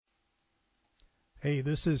Hey,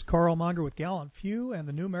 this is Carl Monger with Gallant Few and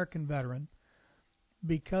the New American Veteran.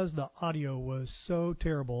 Because the audio was so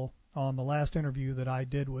terrible on the last interview that I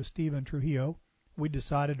did with Stephen Trujillo, we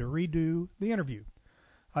decided to redo the interview.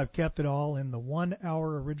 I've kept it all in the 1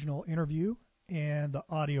 hour original interview, and the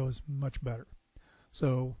audio is much better.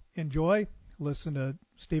 So enjoy, listen to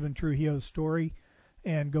Stephen Trujillo's story,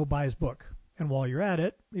 and go buy his book. And while you're at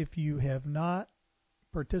it, if you have not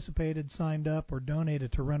participated, signed up, or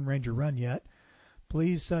donated to Run Ranger Run yet,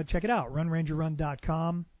 please check it out,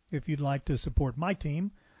 runrangerrun.com. If you'd like to support my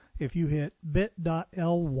team, if you hit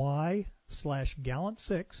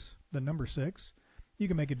bit.ly/gallant6, the number 6, you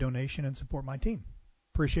can make a donation and support my team.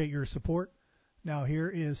 Appreciate your support. Now here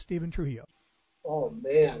is Stephen Trujillo. Oh,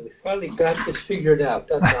 man, we finally got this figured out.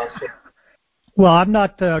 That's awesome. Well, I'm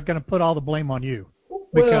not going to put all the blame on you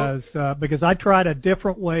because I tried a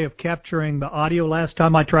different way of capturing the audio last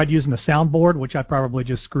time. I tried using a soundboard, which I probably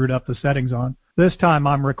just screwed up the settings on. This time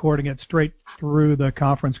I'm recording it straight through the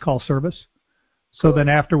conference call service. So then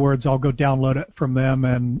afterwards I'll go download it from them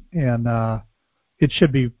and it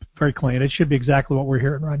should be very clean. It should be exactly what we're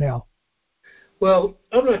hearing right now. Well,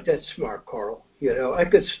 I'm not that smart, Carl. You know, I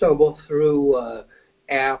could stumble through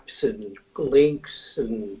apps and links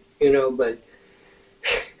and, but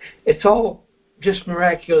it's all just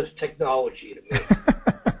miraculous technology to me.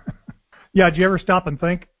 Yeah, did you ever stop and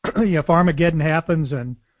think, if Armageddon happens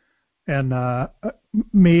and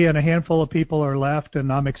me and a handful of people are left,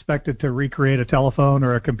 and I'm expected to recreate a telephone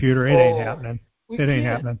or a computer. It ain't happening. It ain't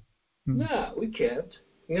happening. No, we can't.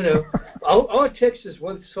 All it takes is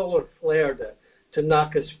one solar flare to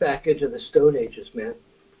knock us back into the Stone Ages, man.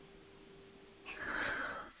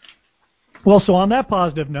 Well, so on that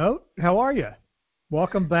positive note, how are you?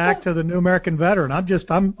 Welcome back to the New American Veteran.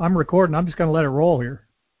 I'm recording. I'm just going to let it roll here.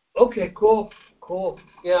 Okay, cool.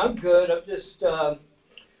 Yeah, I'm good. I'm just.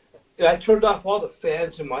 I turned off all the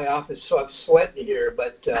fans in my office, so I'm sweating here,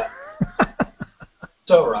 but it's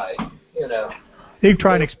all right, You can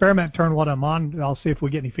try an experiment, turn one of them on, and I'll see if we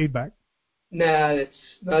get any feedback. Nah, it's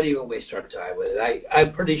not even waste our time with it.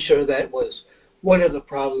 I'm pretty sure that was one of the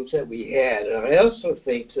problems that we had. And I also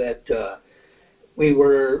think that we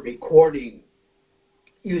were recording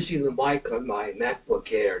using the mic on my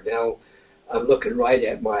MacBook Air. Now I'm looking right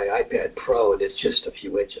at my iPad Pro, and it's just a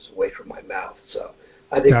few inches away from my mouth, so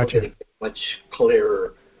I think we're going to get much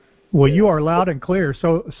clearer. Well, you are loud and clear.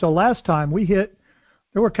 So last time there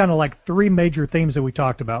were kind of like three major themes that we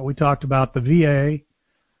talked about. We talked about the VA.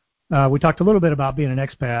 We talked a little bit about being an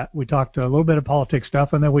expat. We talked a little bit of politics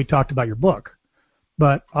stuff, and then we talked about your book.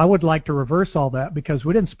 But I would like to reverse all that because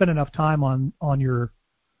we didn't spend enough time on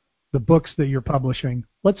the books that you're publishing.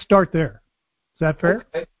 Let's start there. Is that fair?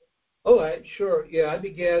 Okay. All right, sure. Yeah, I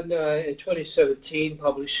began in 2017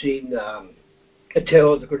 publishing A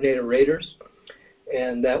Tale of the Grenada Raiders,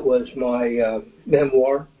 and that was my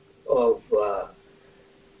memoir of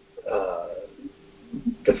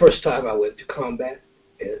the first time I went to combat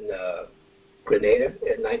in Grenada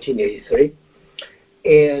in 1983.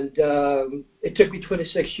 And it took me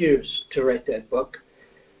 26 years to write that book,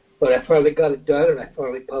 but I finally got it done, and I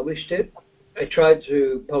finally published it. I tried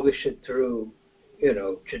to publish it through,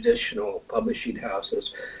 traditional publishing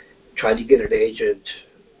houses, tried to get an agent,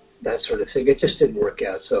 that sort of thing. It just didn't work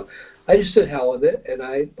out. So I just said hell with it, and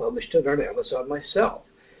I published it on Amazon myself.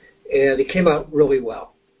 And it came out really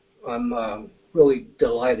well. I'm really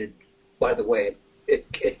delighted by the way it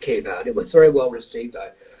came out. It was very well received.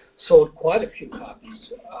 I sold quite a few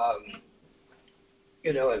copies.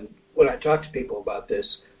 And when I talk to people about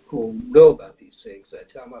this who know about these things, I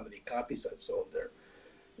tell them how many copies I've sold. They're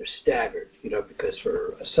staggered, because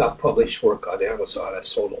for a self-published work on Amazon, I've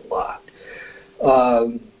sold a lot.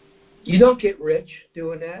 You don't get rich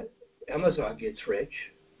doing that. Amazon gets rich,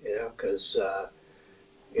 because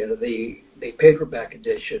the paperback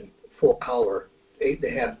edition, full color,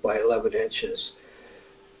 8.5 by 11 inches,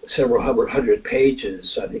 several hundred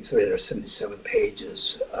pages, I think 377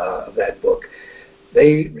 pages of that book.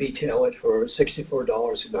 They retail it for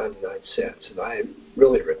 $64.99, and I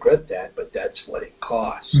really regret that, but that's what it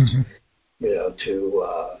costs,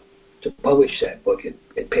 to publish that book in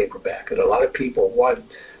paperback. And a lot of people want,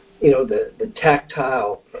 the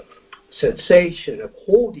tactile sensation of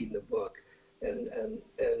holding the book and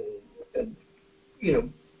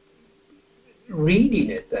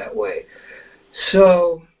reading it that way.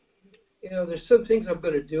 So, there's some things I'm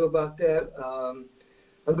going to do about that.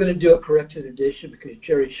 I'm going to do a corrected edition because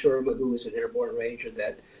Jerry Sherman, who was an airborne ranger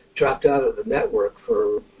that dropped out of the network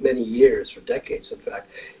for many years, for decades, in fact,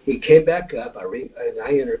 he came back up. And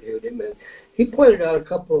I interviewed him, and he pointed out a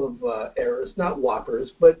couple of errors, not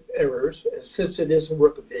whoppers, but errors, since it is a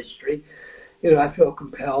work of history. I feel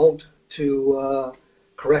compelled to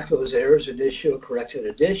correct those errors and issue a corrected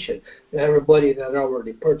edition. And everybody that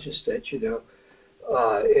already purchased it,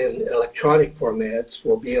 in electronic formats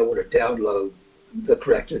will be able to download the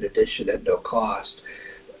corrected edition at no cost.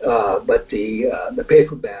 But the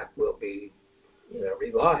paperback will be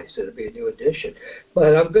revised. It'll be a new edition.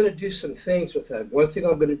 But I'm going to do some things with that. One thing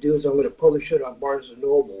I'm going to do is I'm going to publish it on Barnes &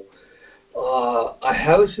 Noble. I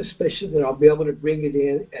have a suspicion that I'll be able to bring it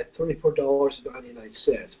in at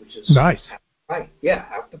 $34.99, which is nice. Right, yeah,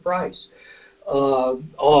 half the price. I'll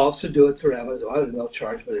also do it through Amazon, and they'll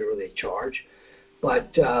charge whatever they charge.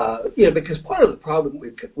 But, because part of the problem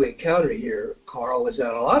we encounter here, Carl, is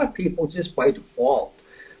that a lot of people just by default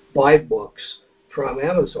buy books from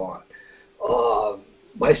Amazon.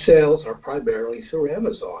 My sales are primarily through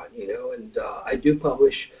Amazon, and I do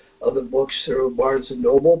publish other books through Barnes &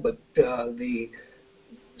 Noble, but the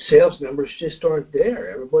sales numbers just aren't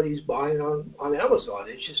there. Everybody's buying on Amazon.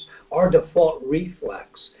 It's just our default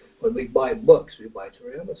reflex when we buy books. We buy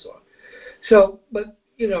through Amazon. So, but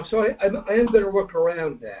so I am going to work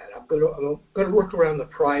around that. I'm going to work around the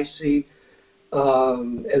pricing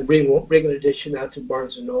and bring an edition out to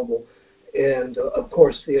Barnes & Noble, and of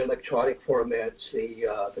course the electronic formats,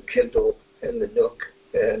 the Kindle and the Nook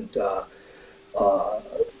and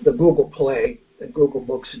the Google Play and Google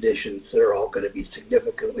Books editions. They're all going to be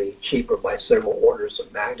significantly cheaper by several orders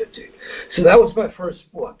of magnitude. So that was my first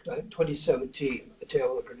book, 2017, A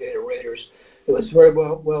Tale of the Grenada Raiders. It was very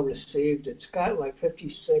well received. It's got like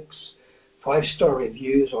 56 5-star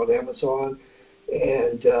reviews on Amazon,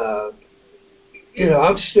 and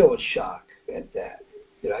I'm still in shock at that.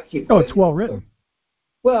 I keep. Oh, it's well written.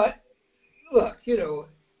 Well, look,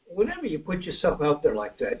 whenever you put yourself out there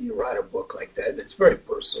like that, you write a book like that, it's very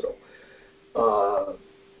personal.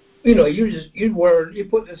 You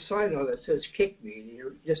put a sign on that says "Kick Me," and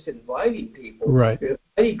you're just inviting people, right? You're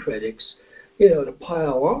inviting critics, to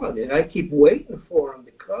pile on, and I keep waiting for them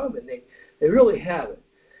to come, and they really haven't,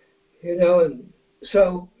 and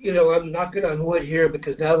so I'm knocking on wood here,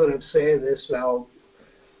 because now that I'm saying this, now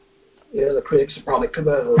the critics will probably come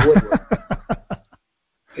out of the woodwork.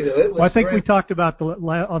 Well, I think we talked about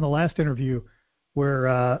on the last interview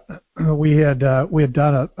where we had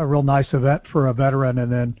done a real nice event for a veteran,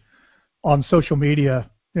 and then on social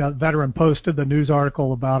media, the veteran posted the news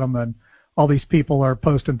article about him, and all these people are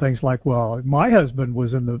posting things like, "Well, my husband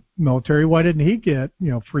was in the military. Why didn't he get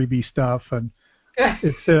freebie stuff?" And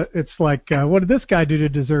it's like, what did this guy do to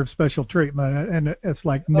deserve special treatment? And it's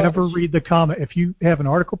like, never read the comment. If you have an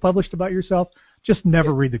article published about yourself, just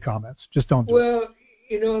never read the comments. Just don't do it.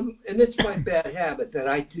 And it's my bad habit that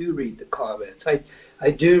I do read the comments.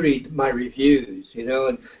 I do read my reviews,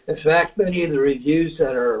 and in fact, many of the reviews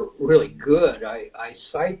that are really good, I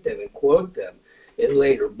cite them and quote them in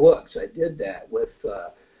later books. I did that with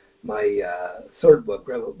my third book,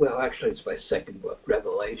 actually it's my second book,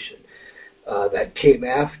 Revelation, that came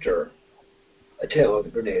after A Tale of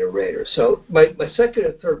the Grenada Raiders. So my second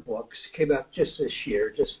and third books came out just this year,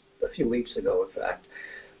 just a few weeks ago, in fact.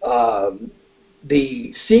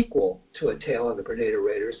 The sequel to A Tale of the Grenada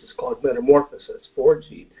Raiders is called Metamorphosis,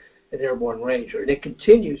 Forging an Airborne Ranger. And it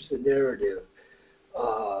continues the narrative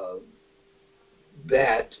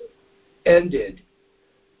that ended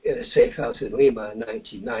in a safe house in Lima in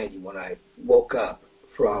 1990 when I woke up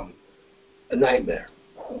from a nightmare.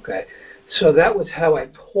 Okay? So that was how I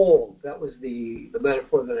told, that was the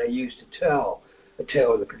metaphor that I used to tell A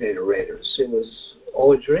Tale of the Grenada Raiders. It was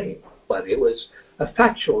all a dream, but it was a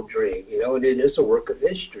factual dream, and it is a work of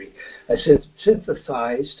history. I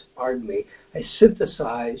synthesized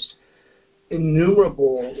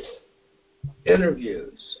innumerable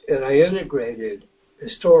interviews, and I integrated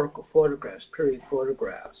historical photographs, period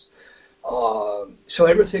photographs. So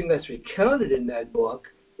everything that's recounted in that book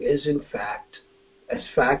is, in fact, as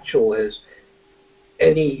factual as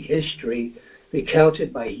any history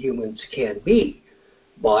recounted by humans can be.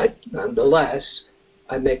 But, nonetheless,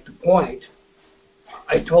 I make the point,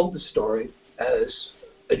 I told the story as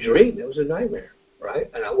a dream. It was a nightmare, right?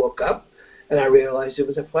 And I woke up and I realized it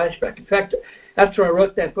was a flashback. In fact, after I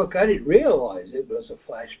wrote that book, I didn't realize it was a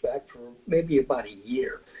flashback for maybe about a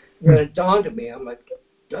year. When it dawned on me, I'm like,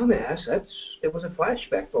 dumbass, it was a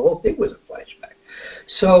flashback. The whole thing was a flashback.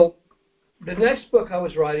 So the next book I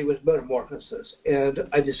was writing was Metamorphosis, and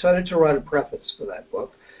I decided to write a preface for that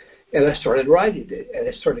book. And I started writing it, and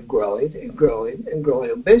it started growing and growing and growing.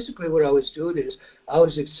 And basically what I was doing is I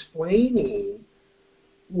was explaining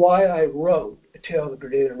why I wrote A Tale of the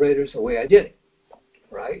Grenada Raiders the way I did it,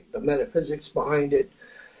 right? The metaphysics behind it,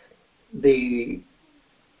 the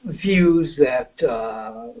views that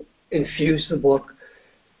infused the book,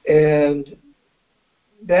 and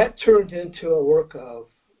that turned into a work of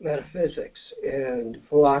metaphysics and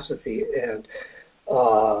philosophy and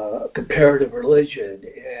comparative religion,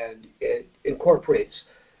 and it incorporates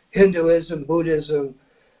Hinduism, Buddhism,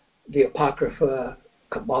 the Apocrypha,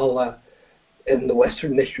 Kabbalah, and the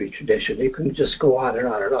Western mystery tradition. You can just go on and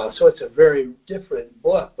on and on. So it's a very different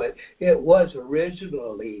book, but it was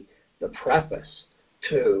originally the preface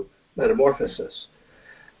to Metamorphosis.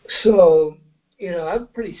 So, I'm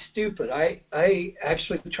pretty stupid. I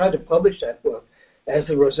actually tried to publish that book as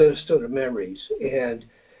the Rosetta Stone of Memories, and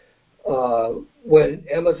when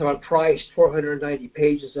Amazon priced 490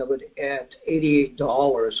 pages of it at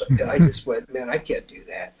 $88, I just went, man, I can't do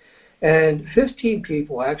that. And 15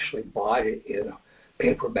 people actually bought it in a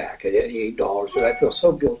paperback at $88, and I feel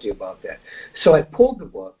so guilty about that. So I pulled the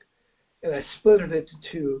book, and I split it into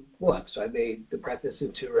two books. I made the preface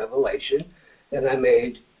into Revelation, and I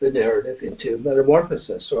made the narrative into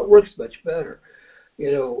Metamorphosis, so it works much better.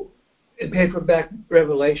 In paperback,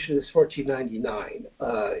 Revelation is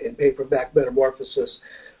 $14.99. In paperback, Metamorphosis,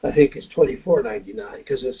 I think, is $24.99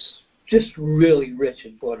 because it's just really rich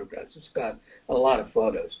in photographs. It's got a lot of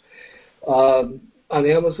photos. On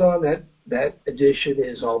Amazon, that edition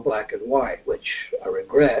is all black and white, which I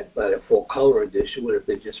regret, but a full color edition would have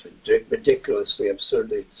been just ridiculously,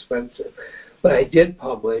 absurdly expensive. But I did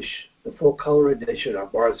publish the full color edition on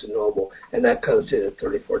Barnes & Noble, and that comes in at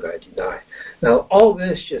 $34.99. Now, all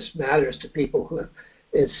this just matters to people who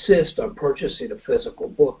insist on purchasing a physical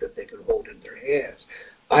book that they can hold in their hands.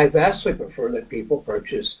 I vastly prefer that people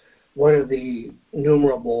purchase one of the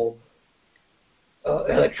innumerable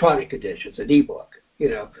electronic editions, an ebook,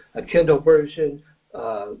 a Kindle version,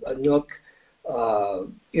 a Nook,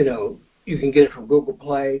 you can get it from Google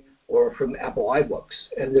Play or from Apple iBooks,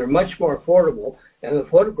 and they're much more affordable, and the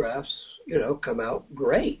photographs, come out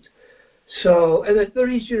great. So, and they're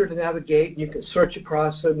easier to navigate, and you can search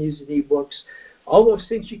across them using ebooks. All those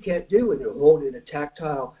things you can't do when you're holding a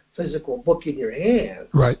tactile, physical book in your hands.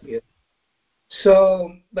 Right.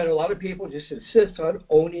 So, but a lot of people just insist on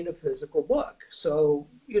owning a physical book. So,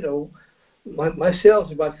 my sales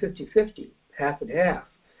are about 50-50, half and half,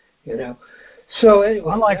 So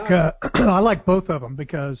anyway, I like both of them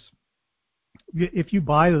because if you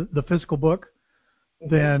buy the physical book,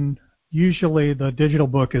 then usually the digital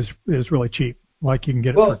book is really cheap. Like you can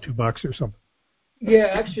get it for $2 or something. Yeah,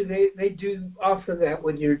 actually, they do offer that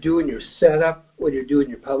when you're doing your setup, when you're doing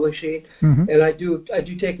your publishing, and I do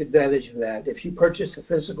take advantage of that. If you purchase a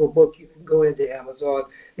physical book, you can go into Amazon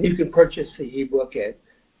and you can purchase the ebook at,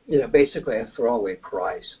 basically a throwaway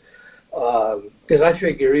price. Because I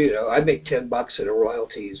figure, I make $10 in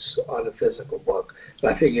royalties on a physical book.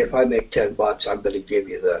 And I figure if I make $10, I'm going to give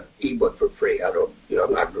you the ebook for free.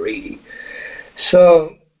 I'm not greedy.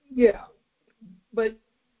 So, yeah, but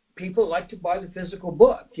people like to buy the physical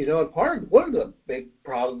book, and one of the big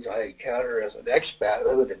problems I encounter as an expat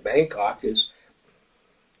living in Bangkok is,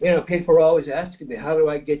 people are always asking me, how do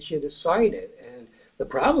I get you to sign it? And the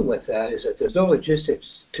problem with that is that there's no logistics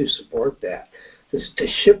to support that. To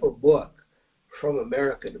ship a book from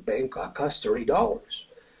America to Bangkok costs $30.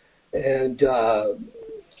 And,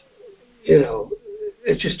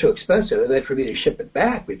 it's just too expensive. And then for me to ship it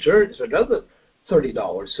back, return, is another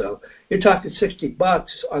 $30. So you're talking $60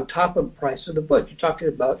 on top of the price of the book. You're talking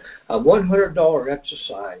about a $100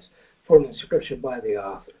 exercise for an inscription by the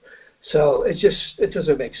author. So it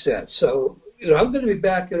doesn't make sense. So, I'm going to be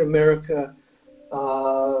back in America,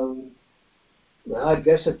 I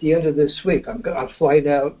guess at the end of this week. I'm flying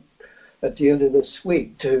out at the end of this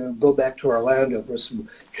week to go back to Orlando for some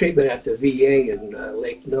treatment at the VA in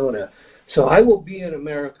Lake Nona. So I will be in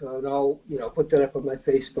America, and I'll put that up on my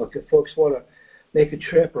Facebook. If folks want to make a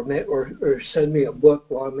trip or send me a book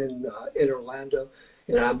while I'm in Orlando,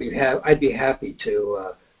 I'd be happy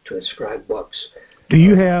to inscribe books. Do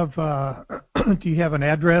you have an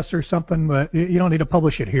address or something? But you don't need to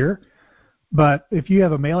publish it here. But if you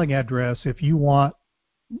have a mailing address, if you want,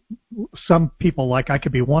 some people, like I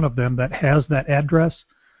could be one of them, that has that address,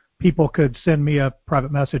 people could send me a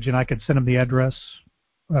private message and I could send them the address.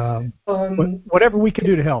 Whatever we can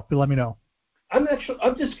do to help, let me know. I'm going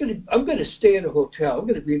to stay in a hotel. I'm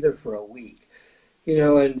going to be there for a week,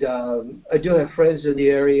 and I do have friends in the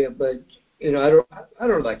area, but I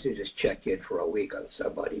don't like to just check in for a week on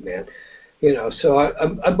somebody, man. So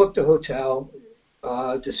I booked a hotel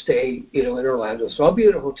to stay, in Orlando. So I'll be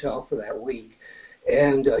in a hotel for that week,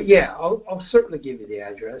 and I'll certainly give you the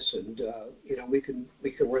address, and we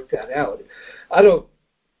can work that out.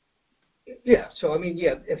 So I mean,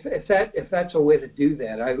 if that's a way to do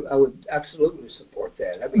that, I would absolutely support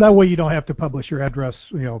that. I mean, that way you don't have to publish your address,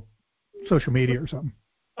 social media or something.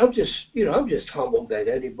 I'm just humbled that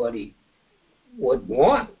anybody would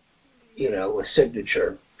want, a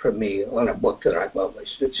signature from me on a book that I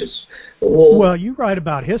published. It's just well, you write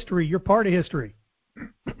about history. You're part of history.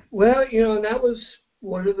 Well, and that was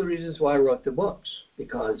one of the reasons why I wrote the books,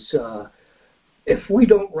 because if we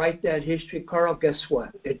don't write that history, Carl, guess what?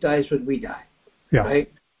 It dies when we die,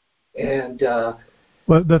 right? And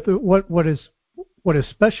but what is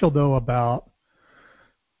special though about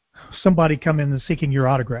somebody coming and seeking your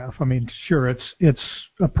autograph? I mean, sure, it's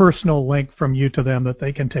a personal link from you to them that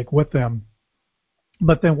they can take with them.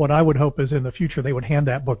 But then what I would hope is in the future they would hand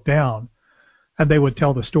that book down and they would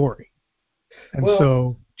tell the story. And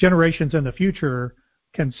so generations in the future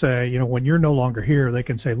can say, when you're no longer here, they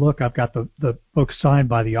can say, look, I've got the book signed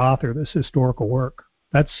by the author, this historical work.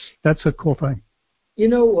 That's a cool thing.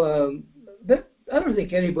 I don't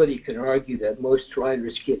think anybody can argue that most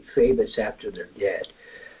writers get famous after they're dead.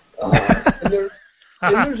 And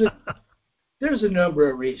there's a number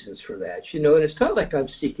of reasons for that, and it's not like I'm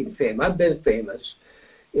seeking fame. I've been famous,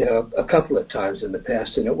 a couple of times in the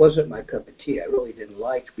past, and it wasn't my cup of tea. I really didn't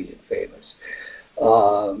like being famous.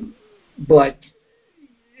 But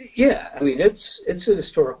yeah, I mean, it's a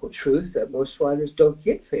historical truth that most writers don't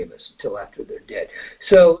get famous until after they're dead.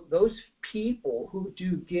 So those people who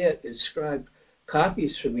do get inscribed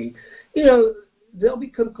copies from me, they'll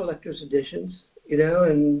become collector's editions,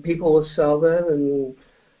 and people will sell them, and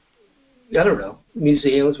I don't know,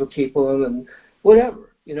 museums will keep them, and whatever,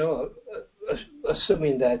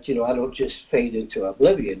 assuming that, I don't just fade into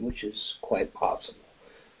oblivion, which is quite possible,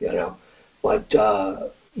 But,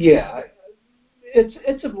 yeah,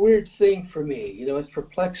 it's a weird thing for me, it's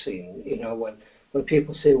perplexing, when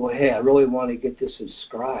people say, well, hey, I really want to get this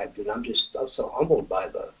inscribed, and I'm so humbled by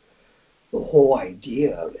the whole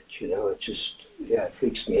idea of it, it just, it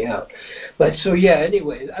freaks me out. But so, yeah,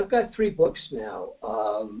 anyway, I've got 3 books now.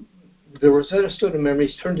 The Rosetta Stone of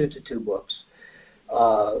Memories turned into 2 books.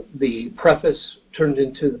 The preface turned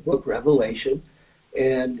into the book Revelation,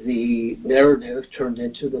 and the narrative turned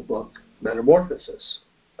into the book Metamorphosis,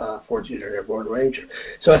 Fortune and Airborne Ranger.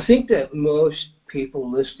 So I think that most people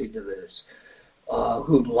listening to this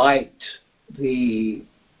who liked the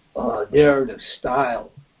narrative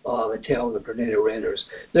style of A Tale of the Grenada Raiders,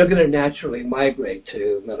 they're going to naturally migrate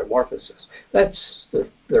to Metamorphosis. That's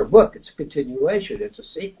their book. It's a continuation. It's a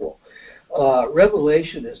sequel.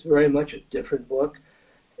 Revelation is very much a different book,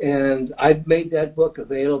 and I've made that book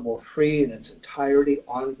available free in its entirety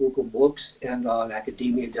on Google Books and on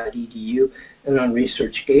academia.edu and on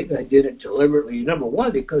ResearchGate, and I did it deliberately, number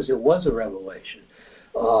one, because it was a revelation.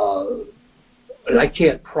 And I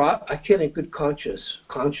can't in good conscience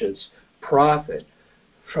profit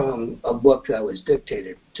from a book that was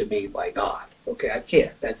dictated to me by God. Okay, I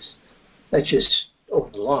can't. That's just over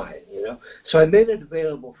the line, So I made it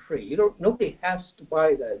available free. Nobody has to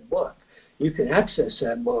buy that book. You can access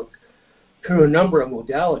that book through a number of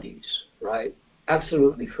modalities, right?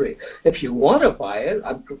 Absolutely free. If you want to buy it,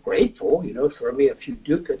 I'm grateful. Throw me a few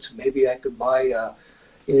ducats. Maybe I could buy a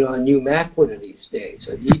new Mac one of these days.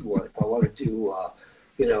 I need one if I want to do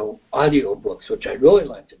audio books, which I'd really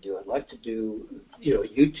like to do. I'd like to do,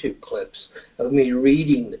 YouTube clips of me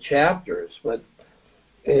reading the chapters, but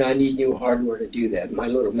I need new hardware to do that. My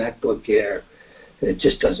little MacBook Air, it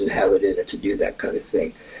just doesn't have it in it to do that kind of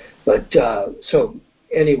thing. But so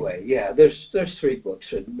anyway, yeah, there's 3 books.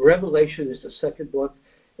 And Revelation is the second book,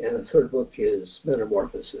 and the third book is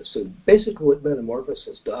Metamorphosis. And basically what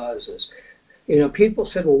Metamorphosis does is, people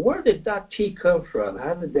said, well, where did Doc T come from?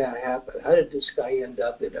 How did that happen? How did this guy end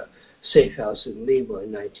up in a safe house in Lima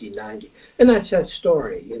in 1990? And that's that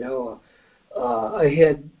story, I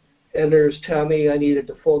had editors tell me I needed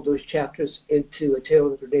to fold those chapters into A Tale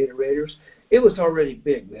of the Grenada Raiders. It was already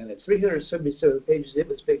big, man. At 377 pages, it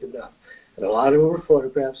was big enough. And a lot of them were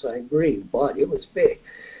photographs, I agree, but it was big.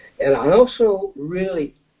 And I also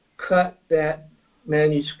really cut that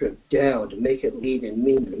manuscript down to make it lead and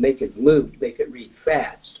mean, to make it move, to make it read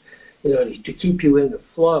fast, to keep you in the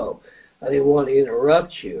flow. I didn't want to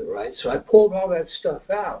interrupt you, right? So I pulled all that stuff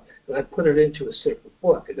out, and I put it into a separate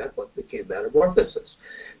book, and that book became Metamorphosis.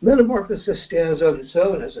 Metamorphosis stands on its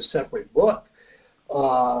own as a separate book.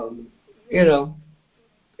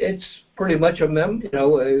 It's pretty much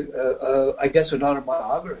I guess an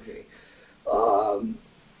autobiography.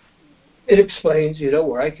 It explains,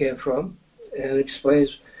 where I came from, and it explains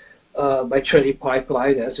my training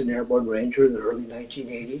pipeline as an airborne ranger in the early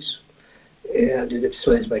 1980s. And it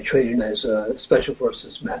explains my training as a Special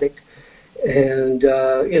Forces medic. And,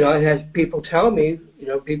 I had people tell me,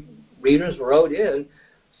 readers wrote in,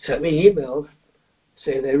 sent me emails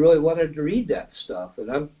saying they really wanted to read that stuff. And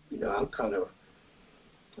I'm kind of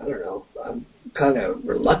I don't know, I'm kind of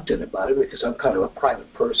reluctant about it because I'm kind of a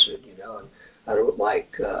private person, and I don't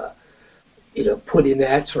like, putting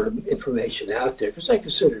that sort of information out there because I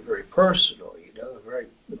consider it very personal, very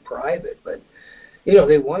private. But,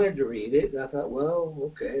 they wanted to read it, and I thought, well,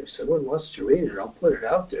 okay, if someone wants to read it, I'll put it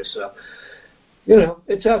out there. So,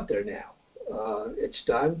 it's out there now. It's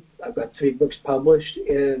done. I've got 3 books published,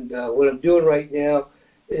 and what I'm doing right now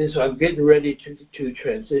is I'm getting ready to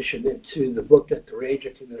transition into the book that the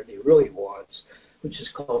Ranger community really wants, which is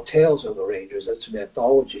called Tales of the Rangers. That's an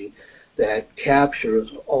anthology that captures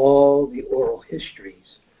all the oral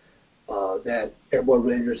histories that airborne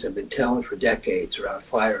Rangers have been telling for decades around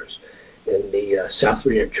fires in the South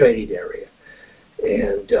Korean trading area.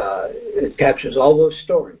 And it captures all those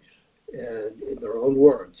stories and in their own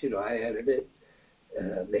words. I edit it,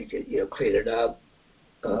 make it, clean it up,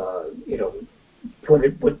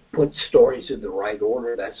 put stories in the right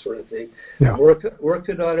order, that sort of thing. Yeah. I'm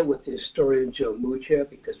working on it with the historian Joe Mucha,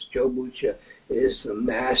 because Joe Mucha is the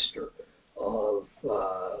master of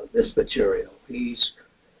this material. He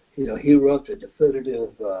wrote the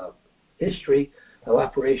definitive history of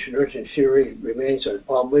Operation Urgent Fury. It remains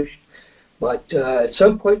unpublished, but at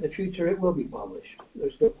some point in the future it will be published.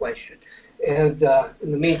 There's no question. And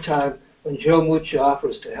in the meantime, when Joe Mucha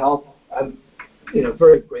offers to help, I'm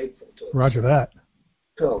very grateful to him. Roger that.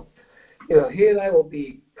 So, he and I will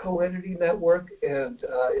be co-editing that work, and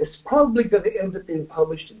it's probably going to end up being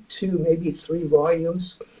published in 2, maybe 3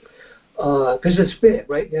 volumes, because it's big.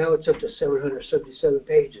 Right now, it's up to 777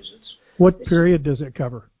 pages. What period does it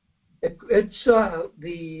cover? It's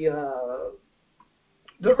the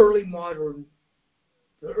early modern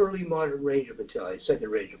Ranger Battalion, 2nd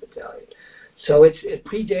Ranger Battalion. So it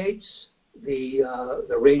predates the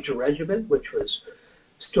Ranger Regiment, which was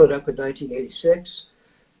stood up in 1986,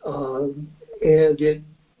 and it,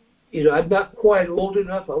 I'm not quite old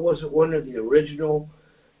enough. I wasn't one of the original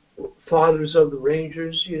fathers of the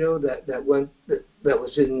Rangers, that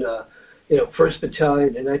was in 1st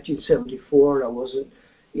Battalion in 1974. I wasn't,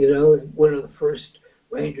 one of the first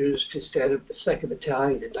Rangers to stand up the 2nd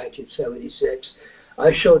Battalion in 1976.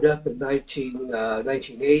 I showed up in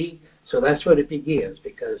 1980, so that's when it begins,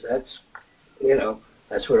 because that's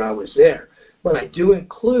when I was there. But I do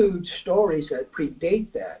include stories that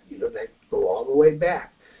predate that, that go all the way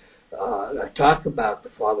back. I talk about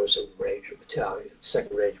the fathers of the Ranger Battalion,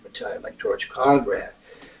 2nd Ranger Battalion, like George Conrad,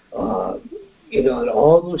 and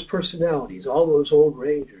all those personalities, all those old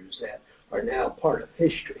Rangers that are now part of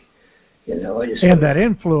history. And that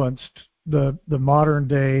influenced the modern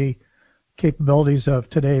day capabilities of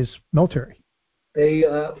today's military. They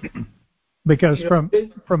because from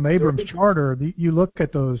Abrams' charter, you look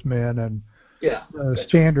at those men and the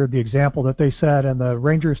standard, the example that they set, and the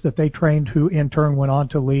Rangers that they trained, who in turn went on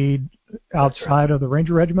to lead outside of the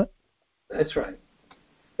Ranger Regiment. That's right.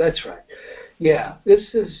 Yeah,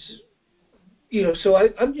 this is, so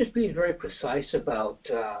I'm just being very precise about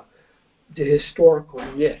the historical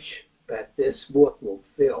niche that this book will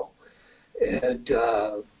fill. And,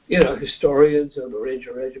 historians of the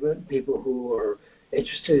Ranger Regiment, people who are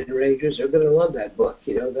interested in Rangers, are going to love that book.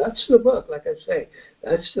 That's the book, like I say,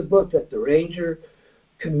 that's the book that the Ranger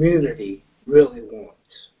community really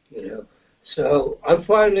wants, So I've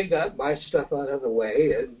finally got my stuff out of the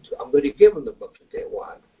way, and I'm going to give them the book that they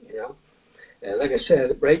want, And like I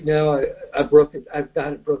said, right now I've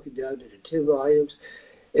got it broken down into 2 volumes.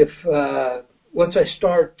 If once I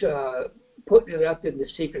start putting it up in the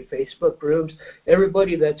secret Facebook rooms,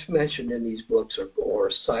 everybody that's mentioned in these books or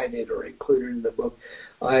cited or included in the book,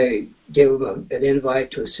 I give them an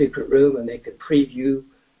invite to a secret room, and they can preview,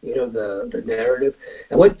 the narrative.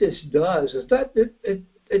 And what this does is that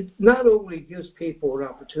it not only gives people an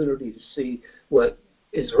opportunity to see what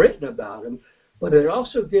is written about them, but it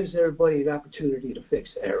also gives everybody an opportunity to fix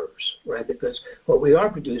errors, right? Because what we are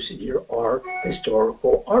producing here are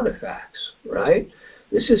historical artifacts, right?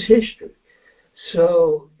 This is history.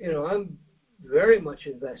 So, I'm very much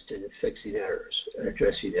invested in fixing errors and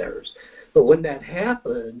addressing errors. But when that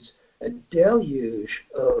happens, a deluge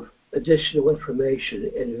of additional information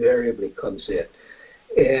invariably comes in.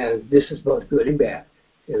 And this is both good and bad,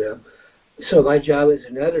 So my job as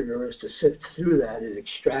an editor is to sift through that and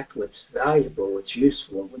extract what's valuable, what's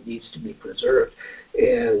useful, what needs to be preserved,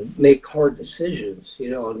 and make hard decisions,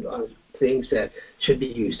 on things that should be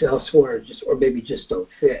used elsewhere, or maybe just don't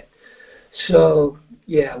fit. So,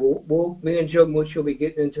 yeah, me and Joe Mucha will be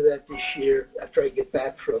getting into that this year after I get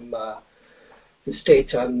back from the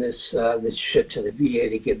States on this trip to the VA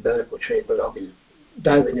to get medical treatment. I'll be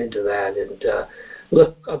diving into that, and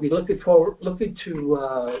I'll be looking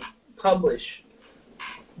to publish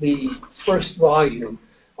the first volume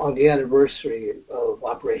on the anniversary of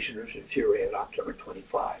Operation Urgent Fury on October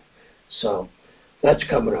 25. So that's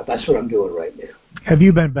coming up. That's what I'm doing right now. Have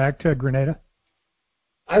you been back to Grenada?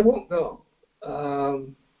 I won't go.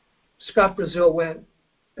 Scott Brazil went,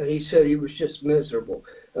 and he said he was just miserable.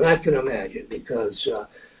 And I can imagine, because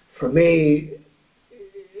for me,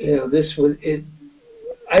 this was it.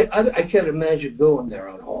 I can't imagine going there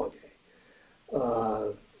on holiday.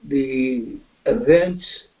 The events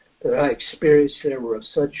that I experienced there were of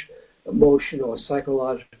such emotional and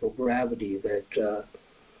psychological gravity that,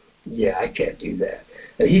 I can't do that.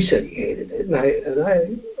 And he said he hated it, and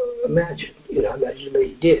I imagine that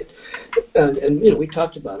he did. And we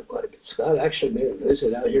talked about it quite a bit. Scott actually made a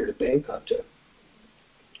visit out here to Bangkok to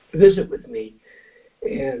visit with me,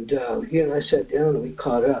 and he and I sat down and we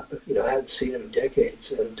caught up. I hadn't seen him in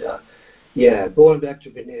decades, and going back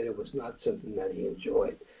to Grenada was not something that he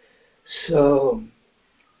enjoyed. So,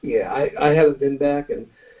 I haven't been back, and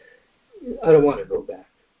I don't want to go back.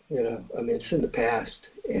 It's in the past,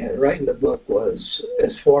 and writing the book was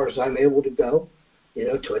as far as I'm able to go,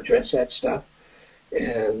 to address that stuff.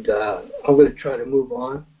 And I'm going to try to move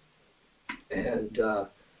on and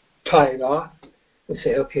tie it off and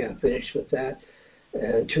say, okay, I'm finished with that.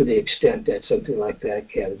 And to the extent that something like that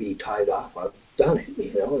can be tied off, I've done it,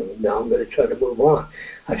 and now I'm going to try to move on.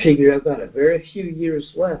 I figure I've got a very few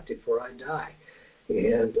years left before I die.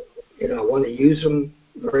 And, I want to use them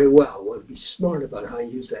very well. I want to be smart about how I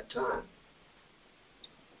use that time.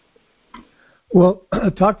 Well,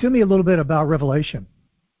 talk to me a little bit about Revelation.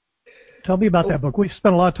 Tell me about that book. We've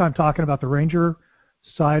spent a lot of time talking about the Ranger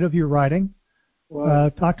side of your writing.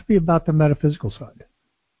 Right. Talk to me about the metaphysical side.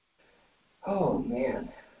 Oh, man.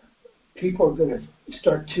 People are going to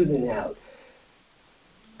start tuning out.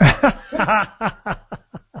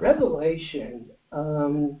 Revelation,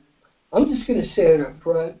 I'm just going to say it up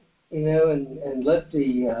front, and let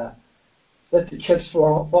the chips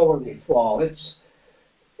fall where they fall.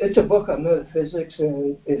 It's a book on metaphysics,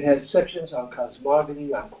 and it has sections on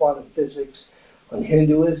cosmogony, on quantum physics, on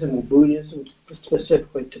Hinduism and Buddhism,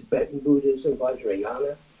 specifically Tibetan Buddhism,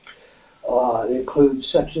 Vajrayana. It includes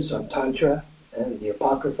sections on Tantra and the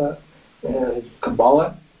Apocrypha and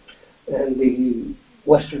Kabbalah and the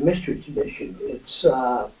Western Mystery Tradition. It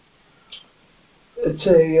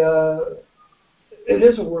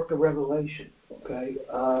is a work of revelation. Okay,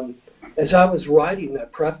 as I was writing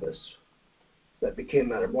that preface that became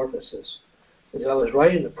Metamorphosis, as I was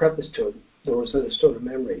writing the preface to it, the Rosetta Stone of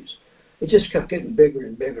Memories, it just kept getting bigger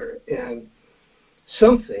and bigger, and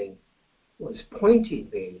something was pointing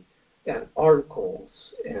me at articles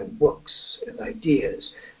and books and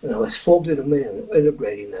ideas, and I was folding them in,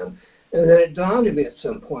 integrating them, and then it dawned on me at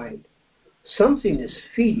some point, something is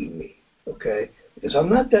feeding me, okay, because I'm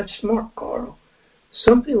not that smart, Carl.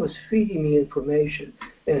 Something was feeding me information,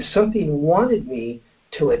 and something wanted me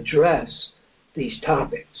to address these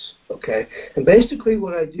topics, okay? And basically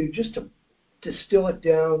what I do, just to distill it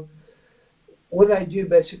down, what I do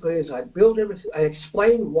basically is I build everything, I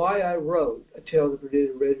explain why I wrote A Tale of the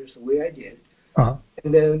Grenada Raiders the way I did,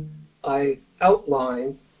 and then I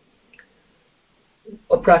outline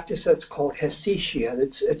a practice that's called Hesychia.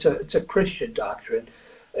 It's a Christian doctrine,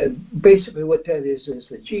 and basically what that is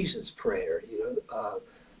the Jesus prayer,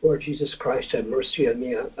 Lord Jesus Christ, have mercy on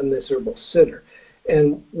me, a miserable sinner.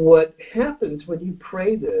 And what happens when you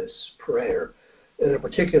pray this prayer in a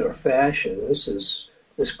particular fashion,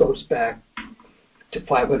 this goes back to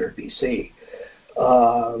 500 BC,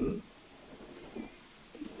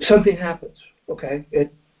 something happens, okay?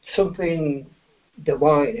 Something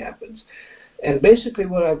divine happens. And basically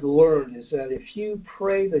what I've learned is that if you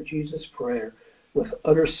pray the Jesus prayer with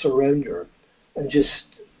utter surrender and just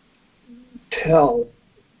tell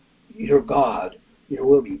your God, your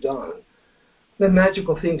will be done, then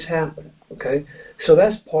magical things happen, okay? So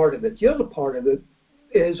that's part of it. The other part of it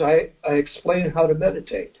is I explain how to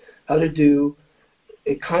meditate, how to do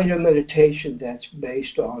a kind of meditation that's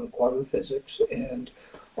based on quantum physics and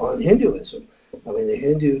on Hinduism. I mean, the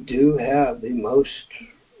Hindu do have the most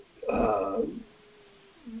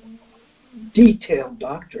detailed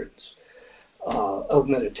doctrines of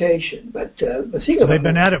meditation. But the thing they've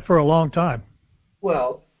been at it for a long time.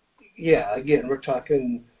 Well, yeah, again, we're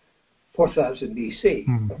talking 4,000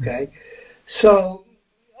 BC, okay? So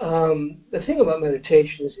the thing about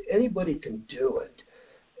meditation is anybody can do it.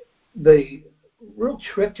 The real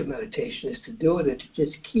trick to meditation is to do it and to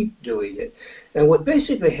just keep doing it. And what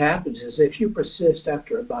basically happens is if you persist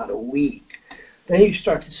after about a week, then you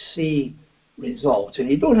start to see results. And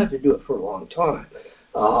you don't have to do it for a long time.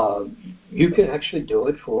 You can actually do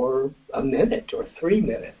it for a minute or 3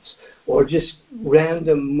 minutes or just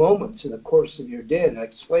random moments in the course of your day. And I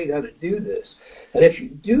explain how to do this. And if you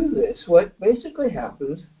do this, what basically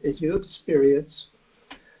happens is you experience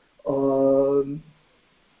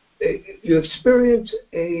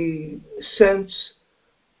a sense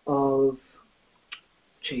of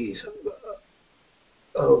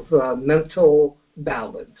mental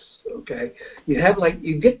balance. Okay,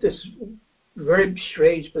 you get this very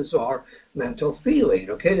strange, bizarre mental feeling.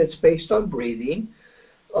 Okay, that's based on breathing,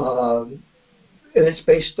 and it's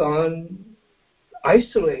based on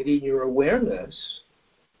isolating your awareness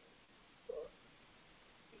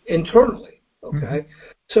internally. Okay,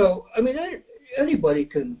 so I mean, anybody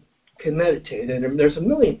can meditate, and there's a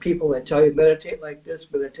million people that tell you meditate like this,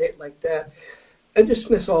 meditate like that. I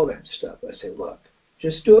dismiss all that stuff. I say, look,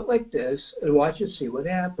 just do it like this and watch and see what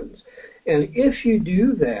happens. And if you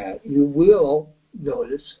do that, you will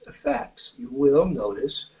notice effects. You will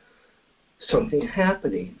notice something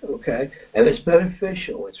happening, okay? And it's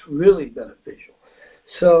beneficial. It's really beneficial.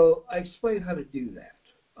 So I explain how to do that.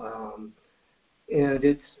 And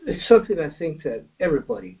it's something I think that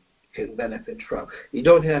everybody can benefit from. You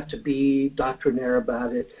don't have to be doctrinaire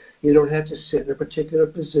about it. You don't have to sit in a particular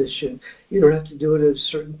position. You don't have to do it at a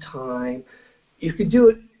certain time. You can do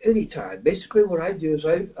it anytime. Basically what I do is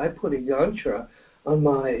I put a yantra on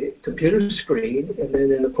my computer screen, and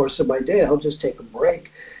then in the course of my day I'll just take a break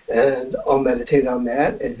and I'll meditate on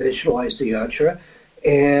that and visualize the yantra,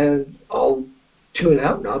 and I'll tune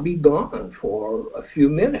out and I'll be gone for a few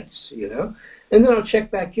minutes, and then I'll check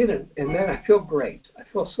back in, and then I feel great. I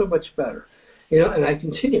feel so much better, and I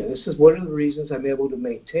continue. This is one of the reasons I'm able to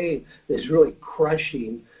maintain this really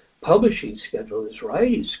crushing publishing schedule, this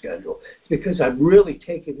writing schedule, because I'm really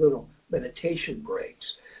taking little meditation breaks.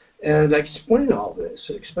 And I explain all this,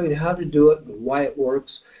 I explain how to do it and why it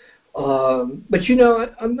works. But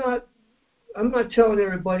I'm not telling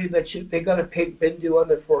everybody that they got to paint Bindu on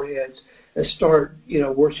their foreheads and start,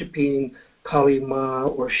 worshiping Kali Ma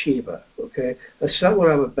or Shiva. Okay, that's not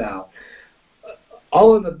what I'm about.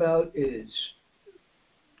 All I'm about is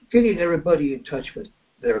getting everybody in touch with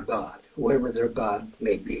their God, whoever their God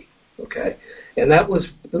may be. Okay, and that was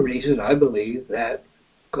the reason I believe that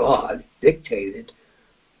God dictated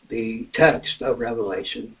the text of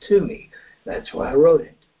Revelation to me. That's why I wrote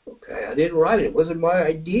it. Okay, I didn't write it. It wasn't my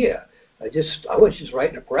idea. I was just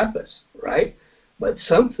writing a preface, right? But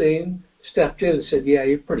something stepped in and said, "Yeah,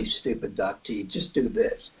 you're pretty stupid, Doc T. Just do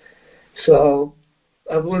this." So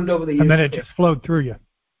I've learned over the years. And then it just flowed through you.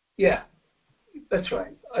 Yeah, that's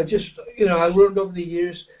right. I learned over the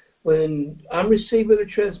years, when I'm receiving a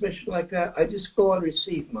transmission like that, I just go on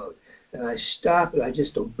receive mode, and I stop and I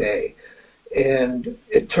just obey. And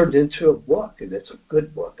it turned into a book, and it's a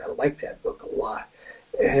good book. I like that book a lot.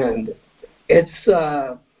 And it's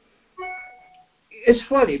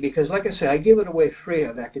funny because, like I said, I give it away free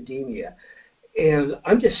on academia, and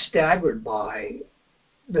I'm just staggered by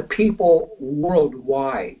the people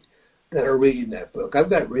worldwide that are reading that book. I've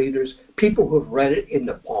got readers, people who have read it in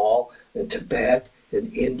Nepal, in Tibet,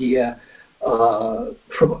 in India,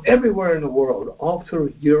 from everywhere in the world, all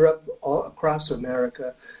through Europe, all across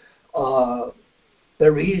America.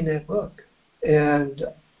 They're reading that book. And,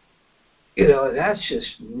 that's just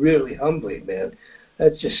really humbling, man.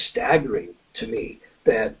 That's just staggering to me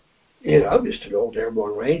that, I'm just an old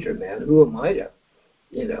airborne ranger, man. Who am I to,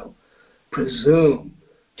 presume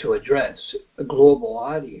to address a global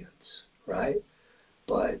audience, right?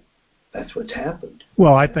 But that's what's happened.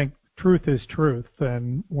 Well, I think truth is truth,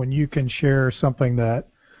 and when you can share something that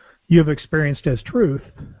you've experienced as truth,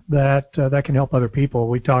 that can help other people.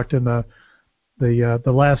 We talked in the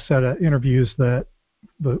last set of interviews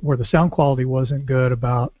where the sound quality wasn't good,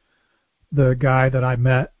 about the guy that I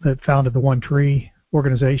met that founded the One Tree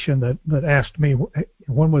organization that asked me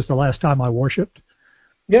when was the last time I worshipped.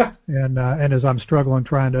 Yeah. And as I'm struggling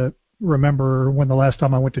trying to remember when the last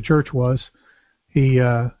time I went to church was, he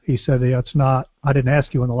said, it's not. I didn't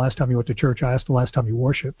ask you when the last time you went to church. I asked the last time you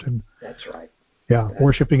worshipped. And that's right. Yeah,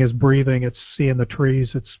 worshiping is breathing. It's seeing the trees.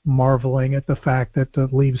 It's marveling at the fact that the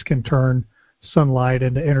leaves can turn sunlight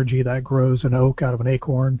into energy that grows an oak out of an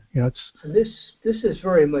acorn. And this is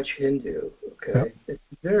very much Hindu. Okay, yep. It's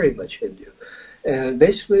very much Hindu, and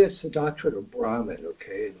basically it's the doctrine of Brahman.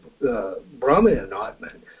 Okay, Brahman and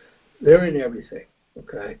Atman, they're in everything.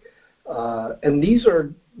 Okay, and these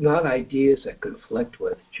are not ideas that conflict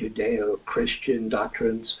with Judeo-Christian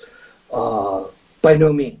doctrines, by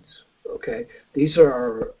no means. Okay, these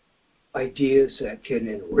are ideas that can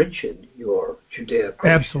enrich your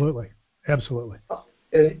Judeo-Christian. Absolutely.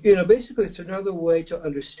 And, basically it's another way to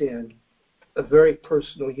understand a very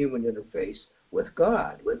personal human interface with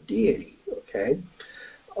God, with deity, okay?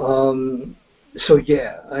 So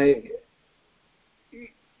yeah,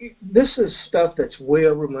 this is stuff that's way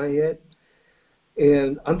over my head,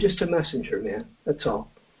 and I'm just a messenger, man. That's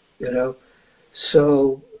all, you know.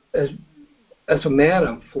 So as a man,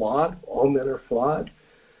 I'm flawed. All men are flawed.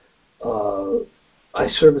 I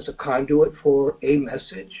serve as a conduit for a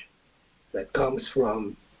message that comes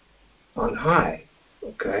from on high.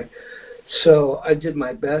 Okay, so I did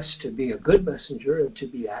my best to be a good messenger and to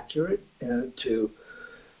be accurate and to,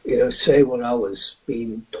 say what I was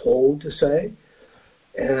being told to say.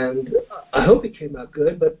 And I hope it came out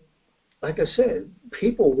good, but like I said,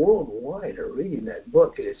 people worldwide are reading that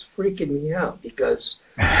book, and it's freaking me out because,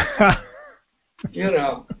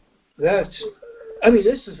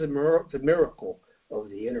 this is the miracle of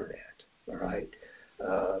the internet, all right?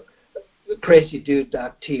 Crazy dude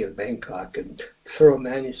Doc T in Bangkok can throw a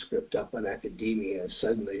manuscript up on academia, and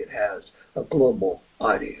suddenly it has a global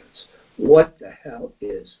audience. What the hell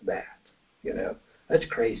is that? That's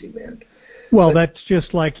crazy, man. Well, that's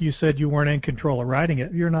just like you said you weren't in control of writing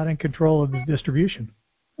it. You're not in control of the distribution.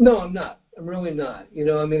 No, I'm not. I'm really not.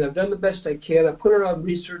 I've done the best I can. I put it on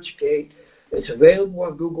ResearchGate. It's available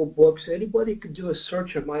on Google Books. Anybody can do a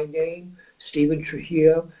search of my name, Stephen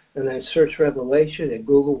Trujillo, and then search Revelation, and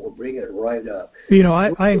Google will bring it right up.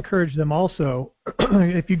 I encourage them also,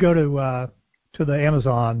 if you go to the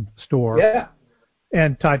Amazon store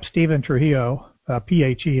and type Stephen Trujillo,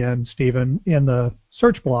 P-H-E-N, Stephen, in the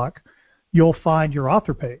search block, you'll find your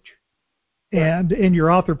author page. And in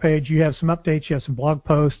your author page, you have some updates, you have some blog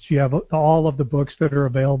posts, you have all of the books that are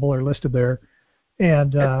available are listed there.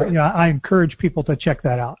 And I encourage people to check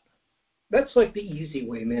that out. That's like the easy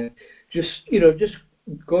way, man. Just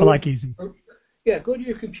go. I like easy. Yeah, go to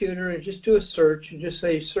your computer and just do a search and just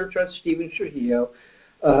say search on Stephen Trujillo,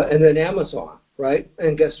 and then Amazon, right?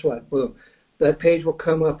 And guess what? Boom, that page will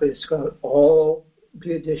come up and it's got all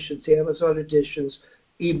the editions, the Amazon editions,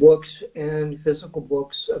 ebooks and physical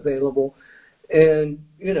books available. And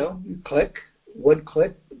you click one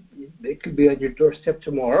click. It could be on your doorstep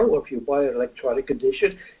tomorrow, or if you buy an electronic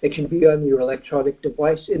edition, it can be on your electronic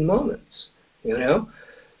device in moments,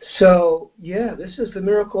 So, yeah, this is the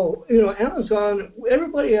miracle. Amazon,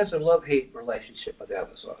 everybody has a love-hate relationship with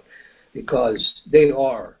Amazon because they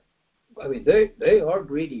are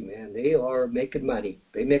greedy, man. They are making money.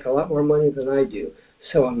 They make a lot more money than I do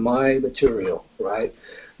selling my material, right?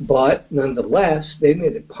 But nonetheless, they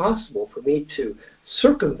made it possible for me to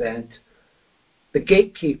circumvent the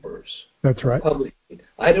gatekeepers. That's right. Publishing.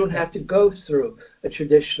 I don't have to go through a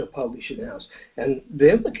traditional publishing house, and the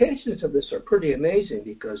implications of this are pretty amazing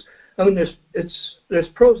because there's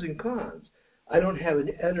pros and cons. I don't have an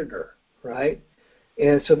editor, right?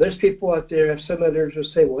 And so there's people out there. Some editors will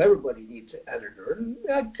say, "Well, everybody needs an editor." And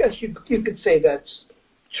I guess you could say that's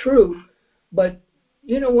true, but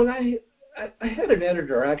when I had an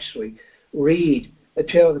editor actually read A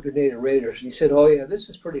Tale of the Grenada Raiders, and he said, "Oh yeah, this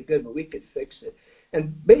is pretty good, but we could fix it."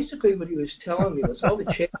 And basically what he was telling me was all the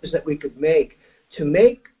changes that we could make to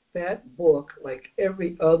make that book like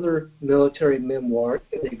every other military memoir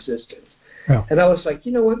in existence. Yeah. And I was like,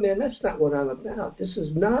 you know what, man, that's not what I'm about. This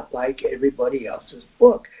is not like everybody else's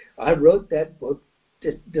book. I wrote that book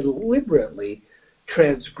deliberately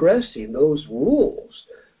transgressing those rules,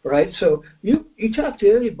 right? So you talk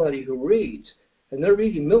to anybody who reads, and they're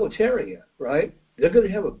reading Militaria, right? They're going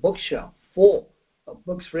to have a bookshelf full of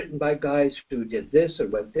books written by guys who did this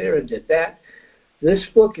and went there and did that. This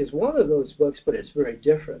book is one of those books, but it's very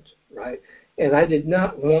different, right? And I did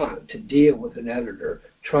not want to deal with an editor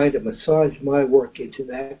trying to massage my work into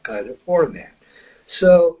that kind of format.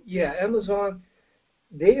 So, yeah, Amazon,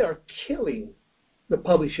 they are killing the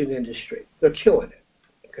publishing industry. They're killing it,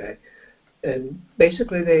 okay? And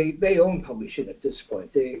basically they own publishing at this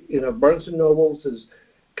point. Barnes & Noble is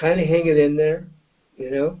kind of hanging in there,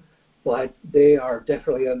 but they are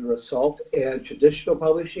definitely under assault. And traditional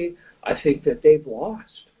publishing, I think that they've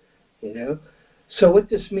lost, So what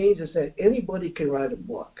this means is that anybody can write a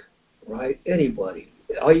book, right? Anybody.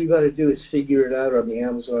 All you got to do is figure it out on the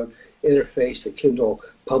Amazon interface, the Kindle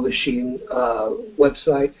publishing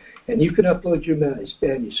website, and you can upload your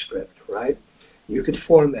manuscript, right? You can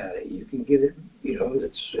format it. You can get it,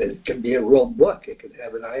 it can be a real book. It can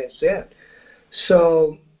have an ISN.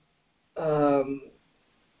 So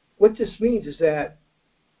what this means is that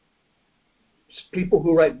people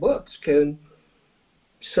who write books can,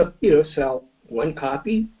 sell 1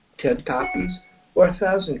 copy, 10 copies, or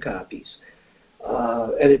 1,000 copies.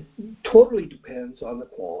 And it totally depends on the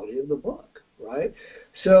quality of the book, right?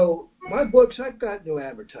 So my books, I've got no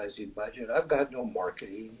advertising budget. I've got no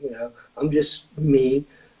marketing. I'm just me.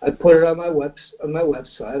 I put it on my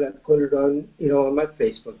website. I put it on on my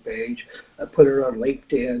Facebook page. I put it on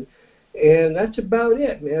LinkedIn, and that's about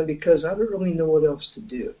it, man. Because I don't really know what else to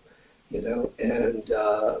do, And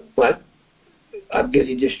but I'm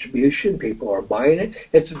getting distribution. People are buying it.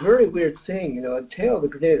 It's a very weird thing, Tale of the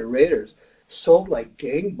Grenada Raiders sold like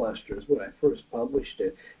gangbusters when I first published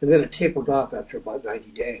it, and then it tapered off after about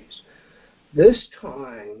 90 days. This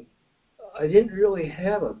time, I didn't really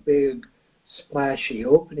have a big splashy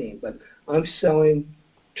opening, but I'm selling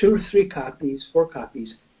 2 or 3 copies, 4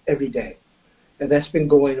 copies every day. And that's been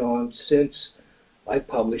going on since I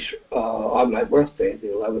published on my birthday, the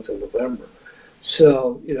 11th of November.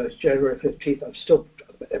 So, it's January 15th. I'm still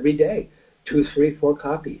every day, 2, 3, 4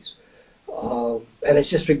 copies. And it's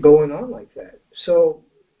just been going on like that. So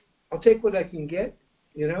I'll take what I can get,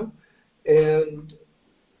 and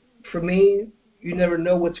for me, you never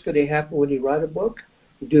know what's going to happen when you write a book.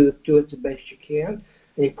 You do it the best you can,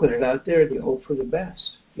 and you put it out there, and you hope for the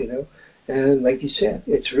best, And like you said,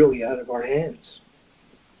 it's really out of our hands.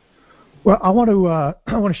 Well, I want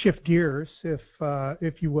to shift gears,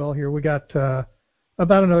 if you will. Here we got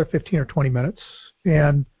about another 15 or 20 minutes,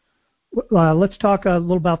 and let's talk a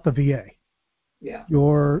little about the VA. Yeah.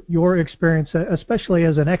 Your experience, especially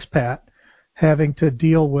as an expat, having to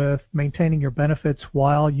deal with maintaining your benefits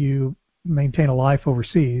while you maintain a life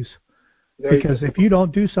overseas. Because if you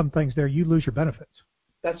don't do some things there, you lose your benefits.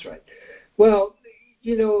 That's right. Well,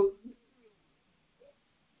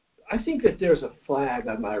 I think that there's a flag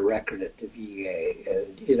on my record at the VA,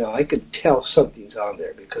 and, I could tell something's on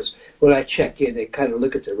there because when I check in, they kind of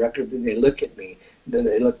look at the record, then they look at me, and then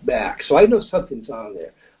they look back. So I know something's on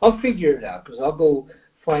there. I'll figure it out because I'll go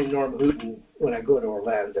find Norm Hooten when I go to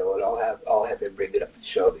Orlando, and I'll have him bring it up and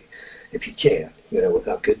show me, if you can,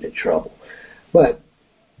 without getting in trouble. But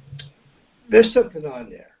there's something on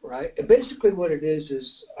there, right? And basically what it is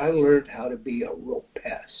I learned how to be a real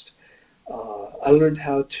pest. I learned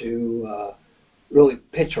how to really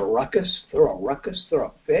pitch a ruckus, throw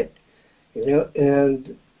a fit,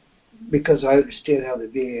 and because I understand how the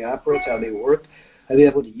VA operates, how they work, I'm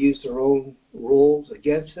able to use their own rules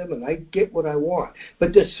against them, and I get what I want.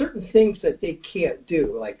 But there's certain things that they can't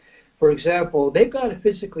do. Like, for example, they've got to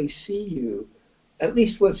physically see you at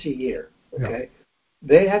least once a year, okay? Yeah.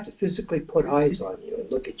 They have to physically put eyes on you and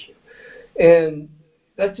look at you. And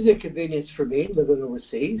that's an inconvenience for me living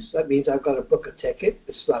overseas. That means I've got to book a ticket.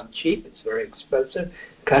 It's not cheap. It's very expensive.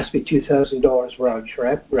 It costs me $2,000 round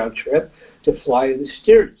trip to fly in the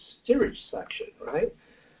steerage section, right?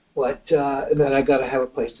 But and then I got to have a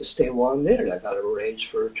place to stay while I'm there. I got to arrange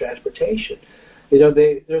for transportation.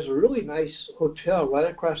 There's a really nice hotel right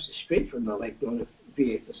across the street from the Lake Nona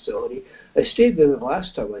VA facility. I stayed there the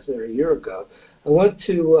last time I was there a year ago. I went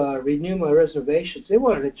to renew my reservations. They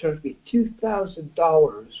wanted to charge me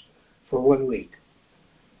 $2,000 for 1 week,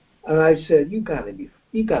 and I said, "You got to be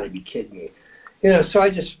kidding me!" So I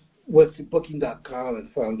just went to Booking.com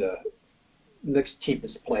and found the next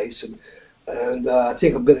cheapest place, and I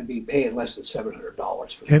think I'm going to be paying less than $700 for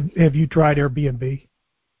it. Have you tried Airbnb?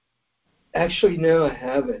 Actually, no, I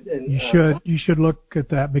haven't. And you should look at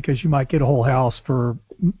that because you might get a whole house for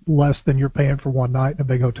less than you're paying for one night in a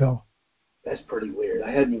big hotel. That's pretty weird. I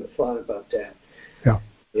hadn't even thought about that. Yeah.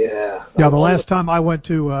 Yeah. Yeah. The last time I went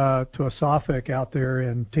to a Suffolk out there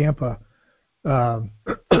in Tampa, the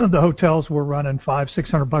hotels were running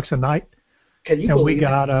 $500-600 a night. Can you and believe we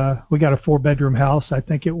got a 4-bedroom house. I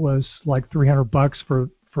think it was like $300 for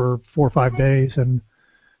 4 or 5 days, and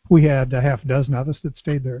we had a half dozen of us that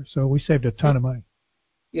stayed there, so we saved a ton of money.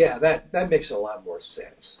 Yeah, that makes a lot more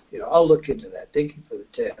sense. I'll look into that. Thank you for the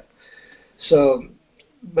tip. So,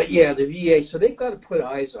 but yeah, the VA. So they've got to put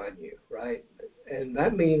eyes on you, right? And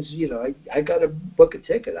that means I got to book a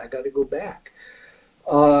ticket. I got to go back.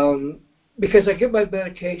 Because I get my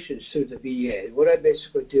medications through the VA. What I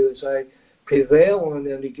basically do is I prevail on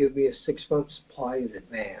them to give me a 6-month supply in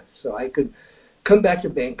advance. So I could come back to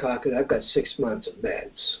Bangkok and I've got 6 months of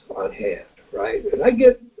meds on hand, right? And I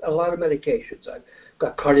get a lot of medications. I've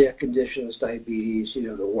got cardiac conditions, diabetes,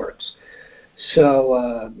 the works.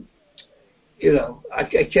 So,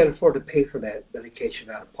 I can't afford to pay for that medication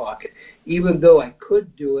out of pocket, even though I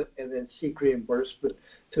could do it and then seek reimbursement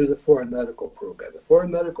through the Foreign Medical Program. The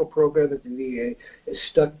Foreign Medical Program at the VA is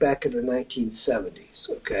stuck back in the 1970s,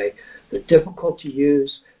 okay? They're difficult to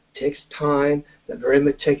use, takes time, they're very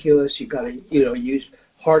meticulous. You've got to, use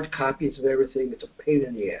hard copies of everything. It's a pain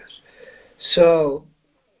in the ass. So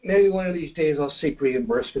maybe one of these days I'll seek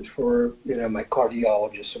reimbursement for, my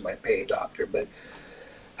cardiologist or my pain doctor, but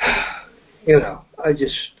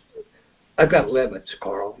I've got limits,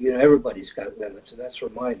 Carl. Everybody's got limits, and that's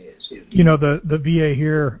where mine is. The VA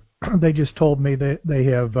here, they just told me that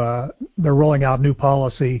they're rolling out new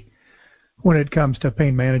policy when it comes to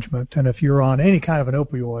pain management. And if you're on any kind of an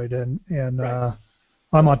opioid, and Right.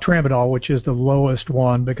 I'm on Tramadol, which is the lowest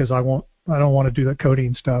one because I don't want to do the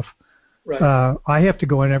codeine stuff. Right. I have to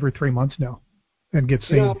go in every 3 months now and get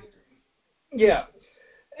seen. Yeah.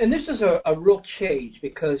 And this is a real change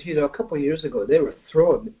because, a couple of years ago, they were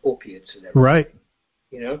throwing opiates and everything. Right.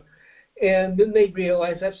 And then they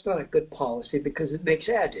realized that's not a good policy because it makes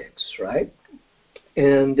addicts, right?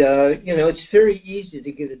 And, it's very easy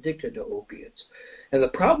to get addicted to opiates. And the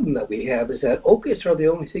problem that we have is that opiates are the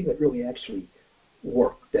only thing that really actually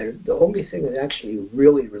work. They're the only thing that actually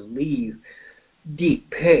really relieve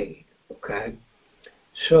deep pain, okay?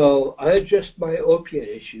 So I addressed my opiate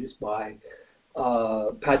issues by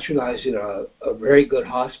patronizing a very good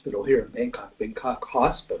hospital here in Bangkok. Bangkok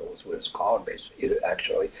Hospital is what it's called,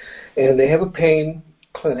 actually. And they have a pain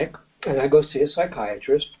clinic, and I go see a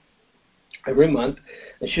psychiatrist every month,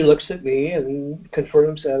 and she looks at me and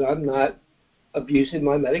confirms that I'm not abusing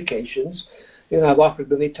my medications. I've offered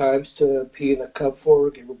many times to pee in a cup for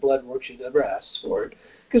her, give her blood work. She never asks for it.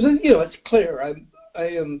 Because, it's clear I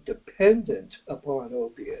am dependent upon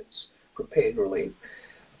opiates for pain relief.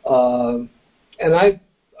 And I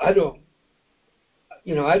don't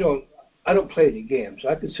play any games.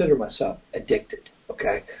 I consider myself addicted,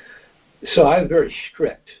 okay? So I'm very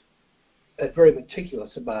strict and very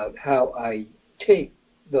meticulous about how I take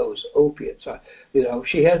those opiates.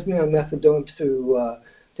 She has me on methadone to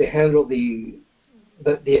handle the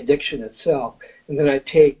addiction itself, and then I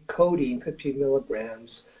take codeine, 15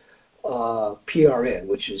 milligrams, PRN,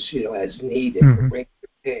 which is as needed for regular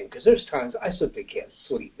pain. Because there's times I simply can't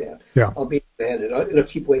sleep, man. Yeah. I'll be in bed and it'll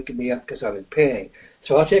keep waking me up because I'm in pain.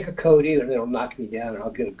 So I'll take a codeine and it'll knock me down, and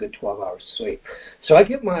I'll get a good 12 hours of sleep. So I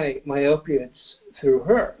get my opiates through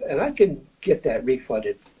her, and I can get that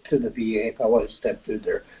refunded to the VA if I want to step through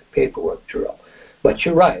their paperwork drill. But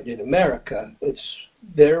you're right. In America,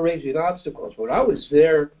 they're raising obstacles. When I was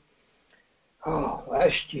there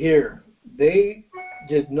last year, they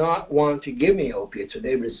did not want to give me opiates, or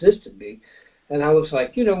they resisted me. And I was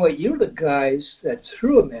like, you know what? You're the guys that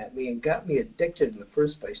threw them at me and got me addicted in the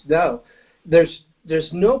first place. No, there's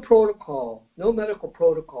no protocol, no medical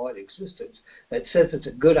protocol in existence that says it's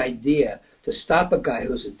a good idea to stop a guy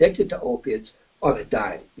who's addicted to opiates on a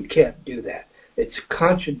dime. You can't do that. It's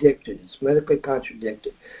contradicted. It's medically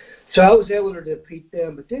contradicted. So I was able to defeat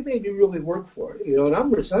them, but they made me really work for it, and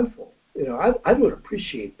I'm resentful. I don't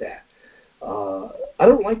appreciate that. I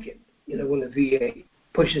don't like it, when the VA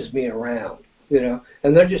pushes me around, and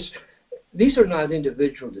these are not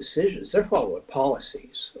individual decisions. They're following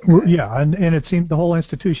policies. Okay? Yeah, and it seems the whole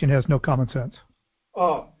institution has no common sense.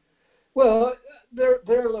 Oh, well,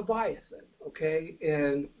 they're a Leviathan, okay?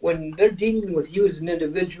 And when they're dealing with you as an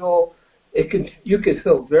individual, you can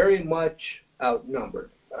feel very much outnumbered,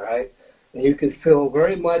 all right? And you can feel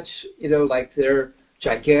very much, like they're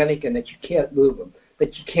gigantic and that you can't move them,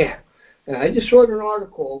 but you can. And I just wrote an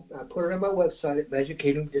article. I put it on my website at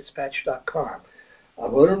educatingdispatch.com. I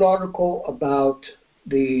wrote an article about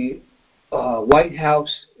the White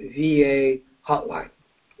House VA hotline,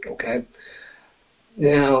 okay?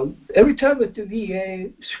 Now, every time that the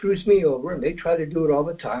VA screws me over, and they try to do it all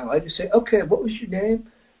the time, I just say, okay, what was your name?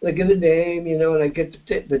 And I give the name, and I get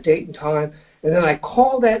the date and time, and then I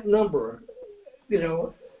call that number,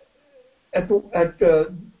 at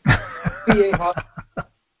the VA hotline,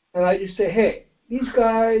 and I just say, hey, these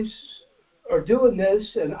guys are doing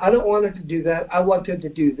this, and I don't want them to do that. I want them to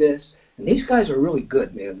do this. And these guys are really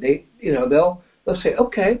good, man. They'll say,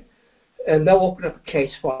 okay, and they'll open up a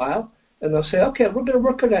case file, and they'll say, okay, we're going to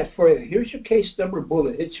work on that for you. Here's your case number, boom,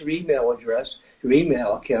 it hits your email address, your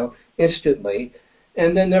email account instantly,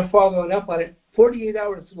 and then they're following up on it. 48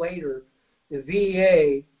 hours later, the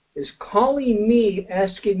VA is calling me,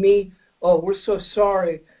 asking me, oh, we're so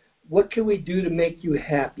sorry, what can we do to make you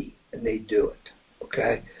happy? And they do it,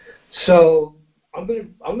 okay? So I'm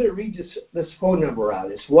gonna read this phone number out.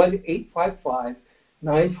 It's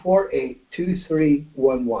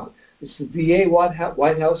 1-855-948-2311. It's the VA White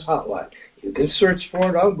House hotline. You can search for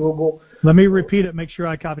it on Google. Let me repeat it. Make sure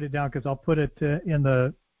I copied it down because I'll put it in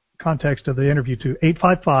the context of the interview too.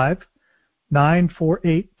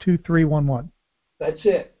 855-948-2311. That's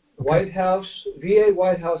it. Okay. VA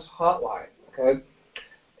White House hotline. Okay.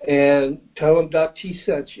 And tell them Doc T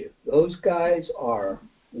sent you. Those guys are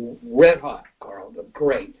red hot, Carl. They're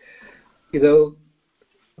great. A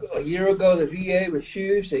year ago, the VA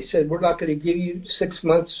refused. They said, we're not going to give you 6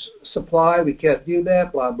 months supply. We can't do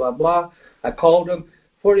that, blah, blah, blah. I called them.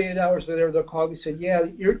 48 hours later, they'll call me and say, yeah,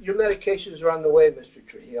 your medications are on the way, Mr.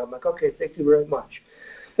 Trujillo. I'm like, okay, thank you very much.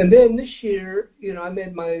 And then this year, I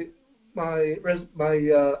made my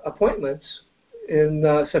appointments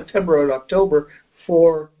in September and October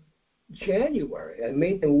for January. I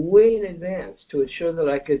made them way in advance to ensure that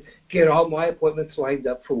I could get all my appointments lined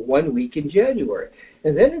up for 1 week in January.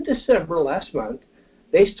 And then in December last month,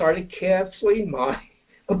 they started canceling my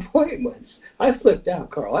appointments. I flipped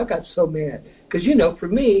out, Carl. I got so mad. Because, for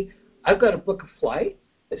me, I've got to book a flight.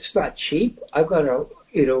 It's not cheap. I've got to,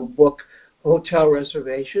 book hotel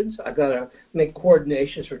reservations. I've got to make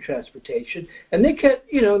coordinations for transportation. And they can't,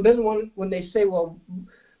 then when they say, well,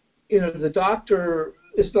 the doctor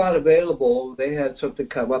is not available, they had something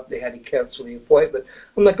come up, they had to cancel the appointment.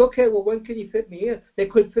 I'm like, okay, well, when can you fit me in? They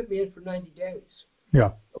couldn't fit me in for 90 days.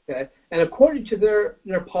 Yeah. Okay. And according to their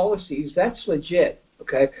policies, that's legit.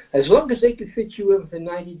 Okay. As long as they can fit you in within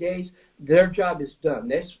 90 days, their job is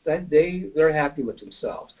done. They're happy with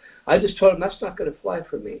themselves. I just told them that's not going to fly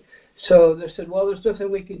for me. So they said, well, there's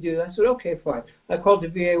nothing we can do. I said, okay, fine. I called the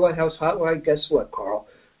VA White House hotline. Guess what, Carl?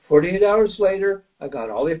 48 hours later, I got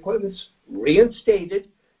all the appointments reinstated,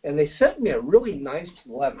 and they sent me a really nice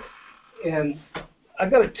letter. And I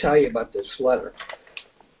got to tell you about this letter.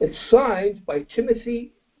 It's signed by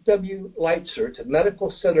Timothy W. Leitzer, the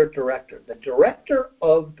medical center director. The director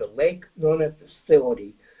of the Lake Nona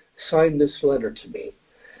facility signed this letter to me.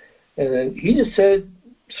 And then he just said,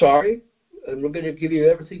 sorry, and we're going to give you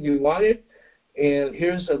everything you wanted. And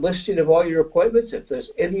here's a listing of all your appointments. If there's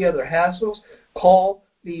any other hassles, call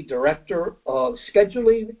the director of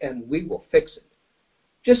scheduling, and we will fix it.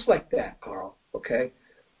 Just like that, Carl, okay?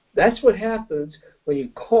 That's what happens when you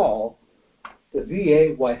call the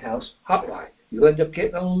VA White House hotline. You end up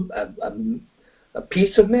getting a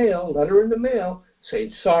piece of mail, a letter in the mail,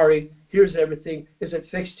 saying, sorry, here's everything. Is it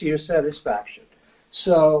fixed to your satisfaction?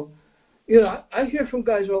 So, I hear from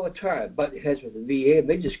guys all the time, butt heads with the VA, and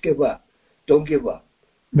they just give up. Don't give up.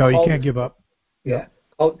 No, you can't give up. Yeah.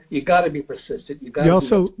 Oh, you got to be persistent. You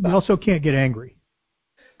also can't get angry.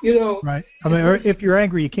 Right. I mean, if you're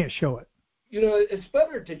angry, you can't show it. It's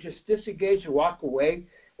better to just disengage and walk away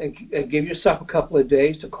and give yourself a couple of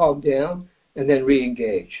days to calm down and then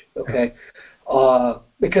re-engage. Okay.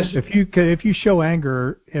 Because if you show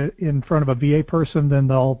anger in front of a VA person, then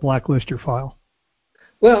they'll blacklist your file.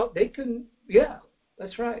 Well, they can. Yeah,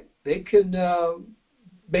 that's right. They can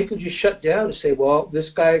just shut down and say, well,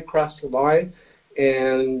 this guy crossed the line,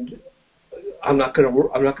 and I'm not going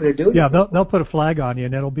to do it. Yeah, they'll put a flag on you,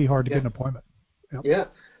 and it'll be hard to get an appointment. Yep. Yeah.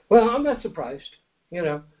 Well, I'm not surprised.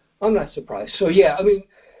 I'm not surprised. So yeah, I mean,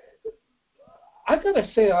 I've got to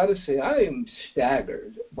say honestly, I am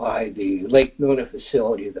staggered by the Lake Nona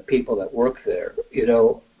facility, the people that work there.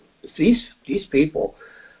 These people,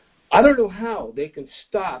 I don't know how they can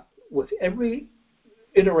stop with every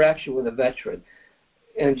interaction with a veteran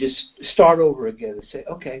and just start over again and say,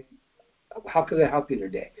 okay, how can I help you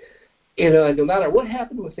today? And no matter what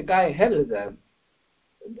happened with the guy ahead of them,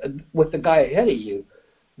 with the guy ahead of you,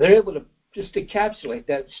 they're able to just encapsulate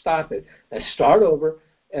that, stop it, and start over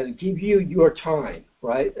and give you your time,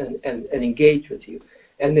 right, and engage with you.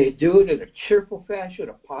 And they do it in a cheerful fashion,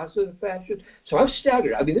 a positive fashion. So I'm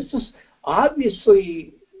staggered. I mean, this is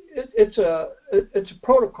obviously, it's a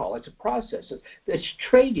protocol. It's a process. It's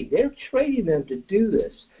training. They're training them to do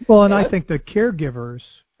this. Well, and I think the caregivers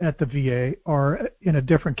at the VA are in a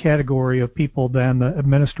different category of people than the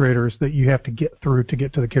administrators that you have to get through to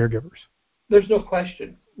get to the caregivers. There's no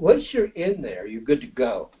question. Once you're in there, you're good to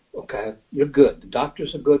go. Okay, you're good. The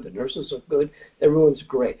doctors are good. The nurses are good. Everyone's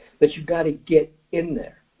great. But you've got to get in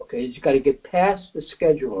there. Okay, you've got to get past the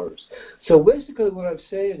schedulers. So basically, what I'm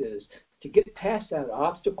saying is to get past that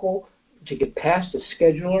obstacle, to get past the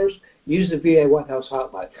schedulers, use the VA White House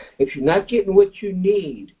hotline. If you're not getting what you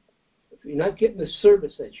need, if you're not getting the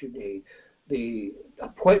service that you need, the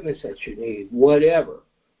appointments that you need, whatever,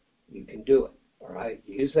 you can do it. All right,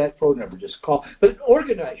 use that phone number. Just call, but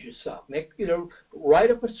organize yourself. Write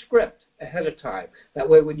up a script ahead of time. That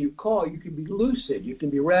way, when you call, you can be lucid, you can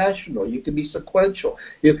be rational, you can be sequential.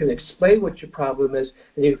 You can explain what your problem is,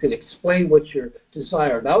 and you can explain what your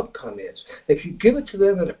desired outcome is. If you give it to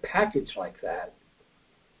them in a package like that,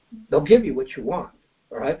 they'll give you what you want.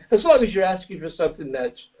 All right, as long as you're asking for something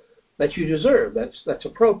that you deserve, that's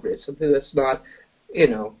appropriate, something that's not,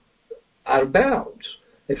 out of bounds.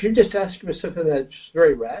 If you're just asking for something that's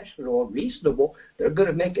very rational or reasonable, they're going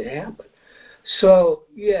to make it happen. So,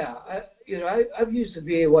 yeah, I've used the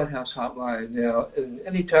VA White House hotline now, and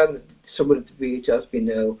anytime that someone at the VA tells me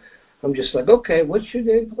no, I'm just like, okay, what's your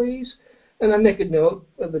name, please? And I make a note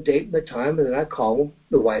of the date and the time, and then I call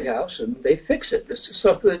the White House, and they fix it. This is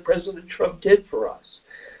something that President Trump did for us.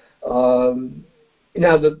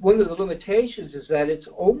 Now, one of the limitations is that it's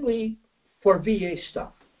only for VA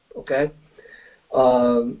stuff, okay?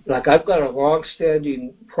 Like I've got a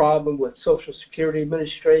long-standing problem with Social Security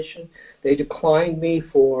Administration. They declined me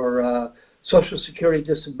for Social Security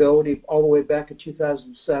disability all the way back in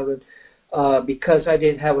 2007 because I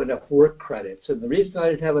didn't have enough work credits. And the reason I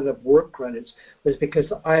didn't have enough work credits was because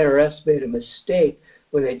the IRS made a mistake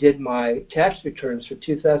when they did my tax returns for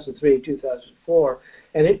 2003 and 2004.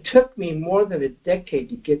 And it took me more than a decade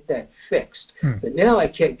to get that fixed. But now I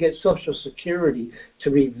can't get Social Security to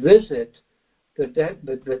revisit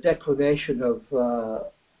the declination of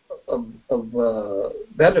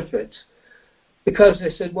benefits because they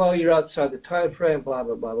said, well, you're outside the time frame, blah,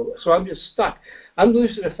 blah, blah, blah. So I'm just stuck. I'm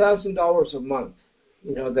losing $1,000 a month,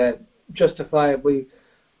 that justifiably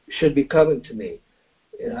should be coming to me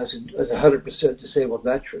as a 100% disabled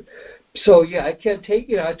veteran. So, yeah, I can't take,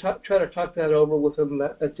 I try to talk that over with them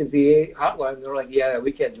at the VA hotline. They're like, yeah,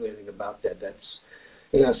 we can't do anything about that. That's,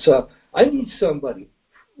 so I need somebody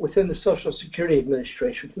within the Social Security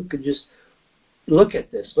Administration who could just look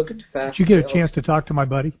at this, look at the facts. Did you get a chance to talk to my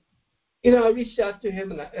buddy? I reached out to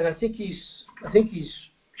him, and I think he's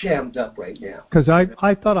jammed up right now. Because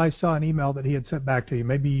I thought I saw an email that he had sent back to you.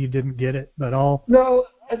 Maybe you didn't get it, but No,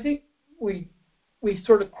 I think we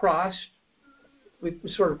sort of crossed. We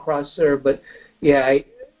sort of crossed there, but yeah,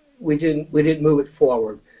 we didn't move it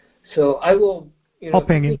forward. So I will. I'll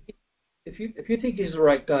ping him. If you think he's the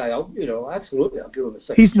right guy, absolutely, I'll give him a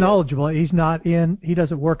second. He's knowledgeable. He's not in. He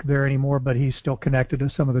doesn't work there anymore, but he's still connected to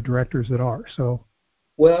some of the directors that are. So.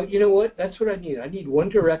 Well, you know what? That's what I need. I need one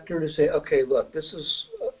director to say, okay, look, this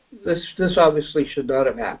obviously should not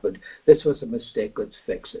have happened. This was a mistake. Let's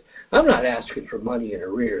fix it. I'm not asking for money in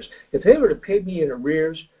arrears. If they were to pay me in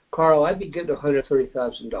arrears, Carl, I'd be getting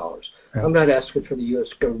 $130,000. Yeah. I'm not asking for the U.S.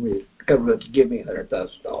 government to give me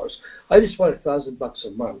 $100,000. I just want $1,000 a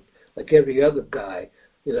month, like every other guy,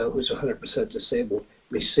 who's 100% disabled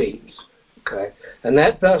receives. Okay, and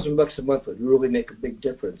that $1,000 a month would really make a big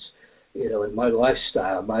difference, in my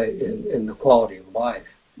lifestyle, in the quality of life.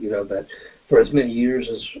 That for as many years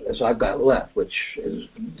as I've got left, which is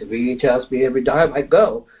the VA tells me every time I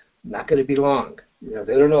go, not going to be long.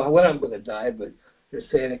 They don't know when I'm going to die, but they're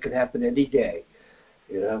saying it could happen any day.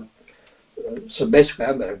 So basically,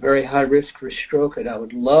 I'm at a very high risk for stroke, and I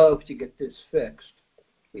would love to get this fixed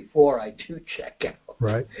before I do check out.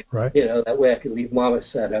 Right. That way I can leave Mama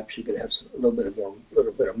set up. She could have a little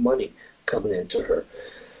bit of money coming into her,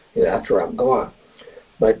 after I'm gone.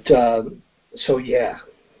 But so yeah,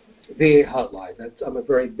 VA hotline. I'm a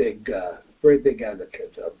very big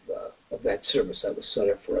advocate of that service that was set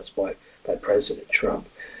up for us by President Trump.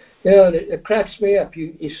 It cracks me up.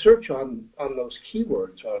 You search on those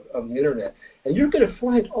keywords on the internet, and you're going to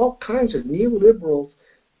find all kinds of neoliberals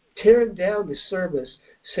tearing down the service,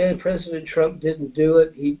 saying President Trump didn't do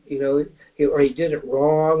it. He did it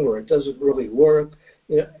wrong, or it doesn't really work.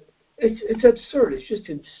 It's absurd. It's just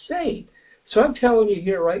insane. So I'm telling you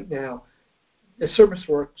here right now, the service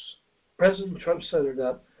works. President Trump set it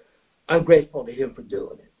up. I'm grateful to him for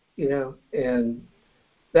doing it. And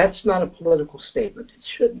that's not a political statement. It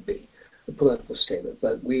shouldn't be a political statement.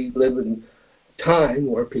 But we live in a time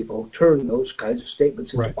where people turn those kinds of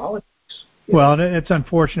statements into politics. Well, it's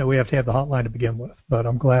unfortunate we have to have the hotline to begin with, but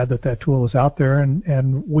I'm glad that tool is out there,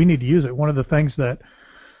 and we need to use it. One of the things that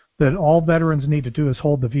all veterans need to do is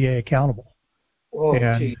hold the VA accountable. Oh,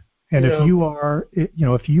 and if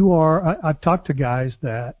you are, I've talked to guys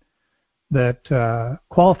that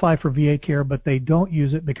qualify for VA care, but they don't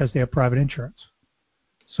use it because they have private insurance.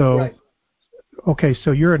 So, right. Okay,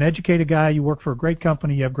 so you're an educated guy, you work for a great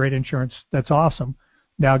company, you have great insurance, that's awesome.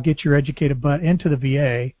 Now get your educated butt into the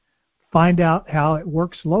VA, find out how it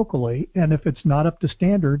works locally, and if it's not up to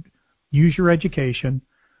standard, use your education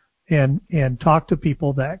and talk to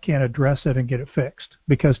people that can address it and get it fixed.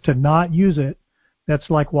 Because to not use it, that's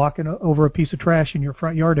like walking over a piece of trash in your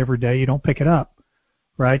front yard every day. You don't pick it up,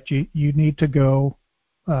 right? You need to go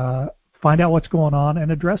find out what's going on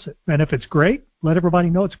and address it. And if it's great, let everybody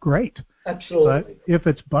know it's great. Absolutely. But if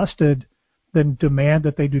it's busted, then demand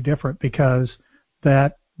that they do different, because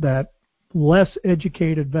that less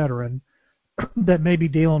educated veteran that may be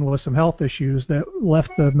dealing with some health issues that left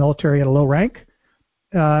the military at a low rank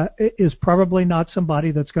is probably not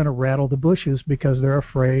somebody that's going to rattle the bushes because they're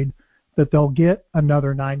afraid that they'll get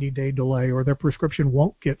another 90-day delay, or their prescription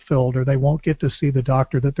won't get filled, or they won't get to see the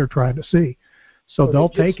doctor that they're trying to see. So they'll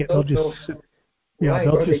take it. They'll just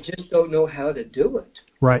they just don't know how to do it.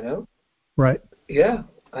 Right. Right. Yeah.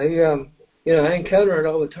 I encounter it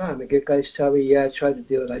all the time. I get guys tell me, yeah, I tried to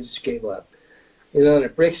do it, I just gave up. And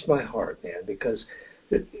it breaks my heart, man, because,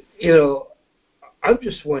 I'm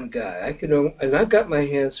just one guy. And I've got my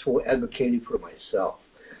hands full advocating for myself.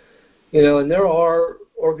 And there are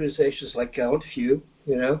organizations like Gallant Few,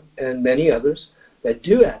 and many others that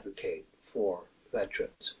do advocate for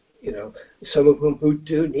veterans, some of whom who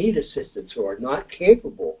do need assistance or are not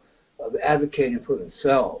capable of advocating for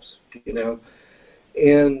themselves,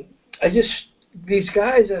 And these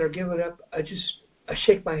guys that are giving up, I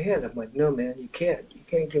shake my head. I'm like, no, man, you can't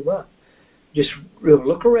give up. Just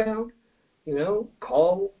look around,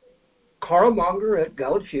 call Carl Monger at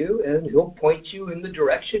Gallant Few, and he'll point you in the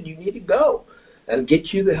direction you need to go and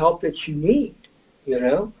get you the help that you need,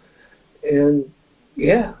 And,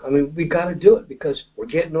 yeah, we got to do it because we're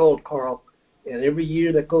getting old, Carl. And every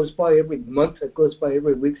year that goes by, every month that goes by,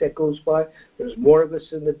 every week that goes by, there's more of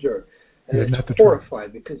us in the dirt. And it's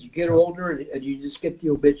horrifying because you get older and you just get the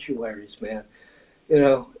obituaries, man.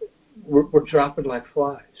 We're dropping like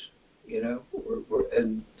flies,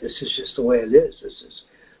 and this is just the way it is. This is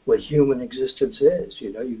what human existence is.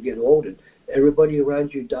 You get old and everybody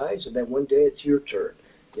around you dies, and then one day it's your turn.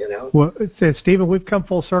 Well, Stephen, we've come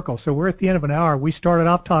full circle. So we're at the end of an hour. We started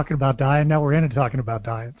off talking about dying. Now we're into talking about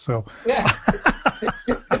dying. So, yeah.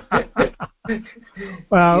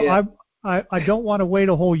 Yeah. I don't want to wait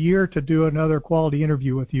a whole year to do another quality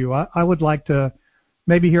interview with you. I would like to,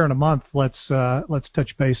 maybe here in a month, let's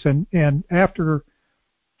touch base. And after,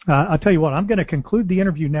 I'll tell you what, I'm going to conclude the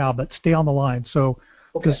interview now, but stay on the line. So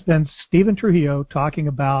This has been Stephen Trujillo talking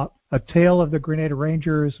about A Tale of the Grenada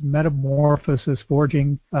Rangers, Metamorphosis,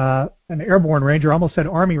 Forging, an Airborne Ranger, almost said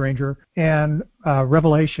Army Ranger, and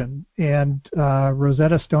Revelation, and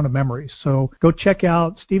Rosetta Stone of Memories. So go check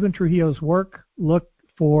out Stephen Trujillo's work. Look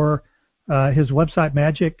for his website,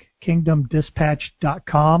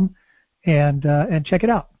 MagicKingdomDispatch.com, and check it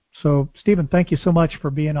out. So, Stephen, thank you so much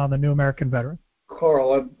for being on the New American Veteran.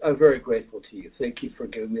 Carl, I'm very grateful to you. Thank you for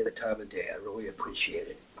giving me the time of day. I really appreciate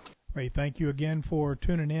it. Great. Thank you again for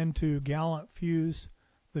tuning in to Gallant Few's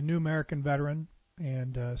The New American Veteran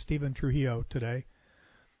and Stephen Trujillo today.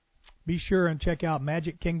 Be sure and check out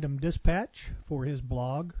Magic Kingdom Dispatch for his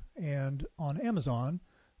blog, and on Amazon,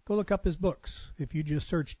 go look up his books. If you just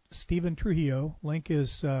search Stephen Trujillo, link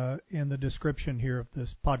is in the description here of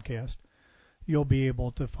this podcast, you'll be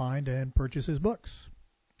able to find and purchase his books.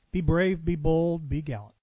 Be brave, be bold, be gallant.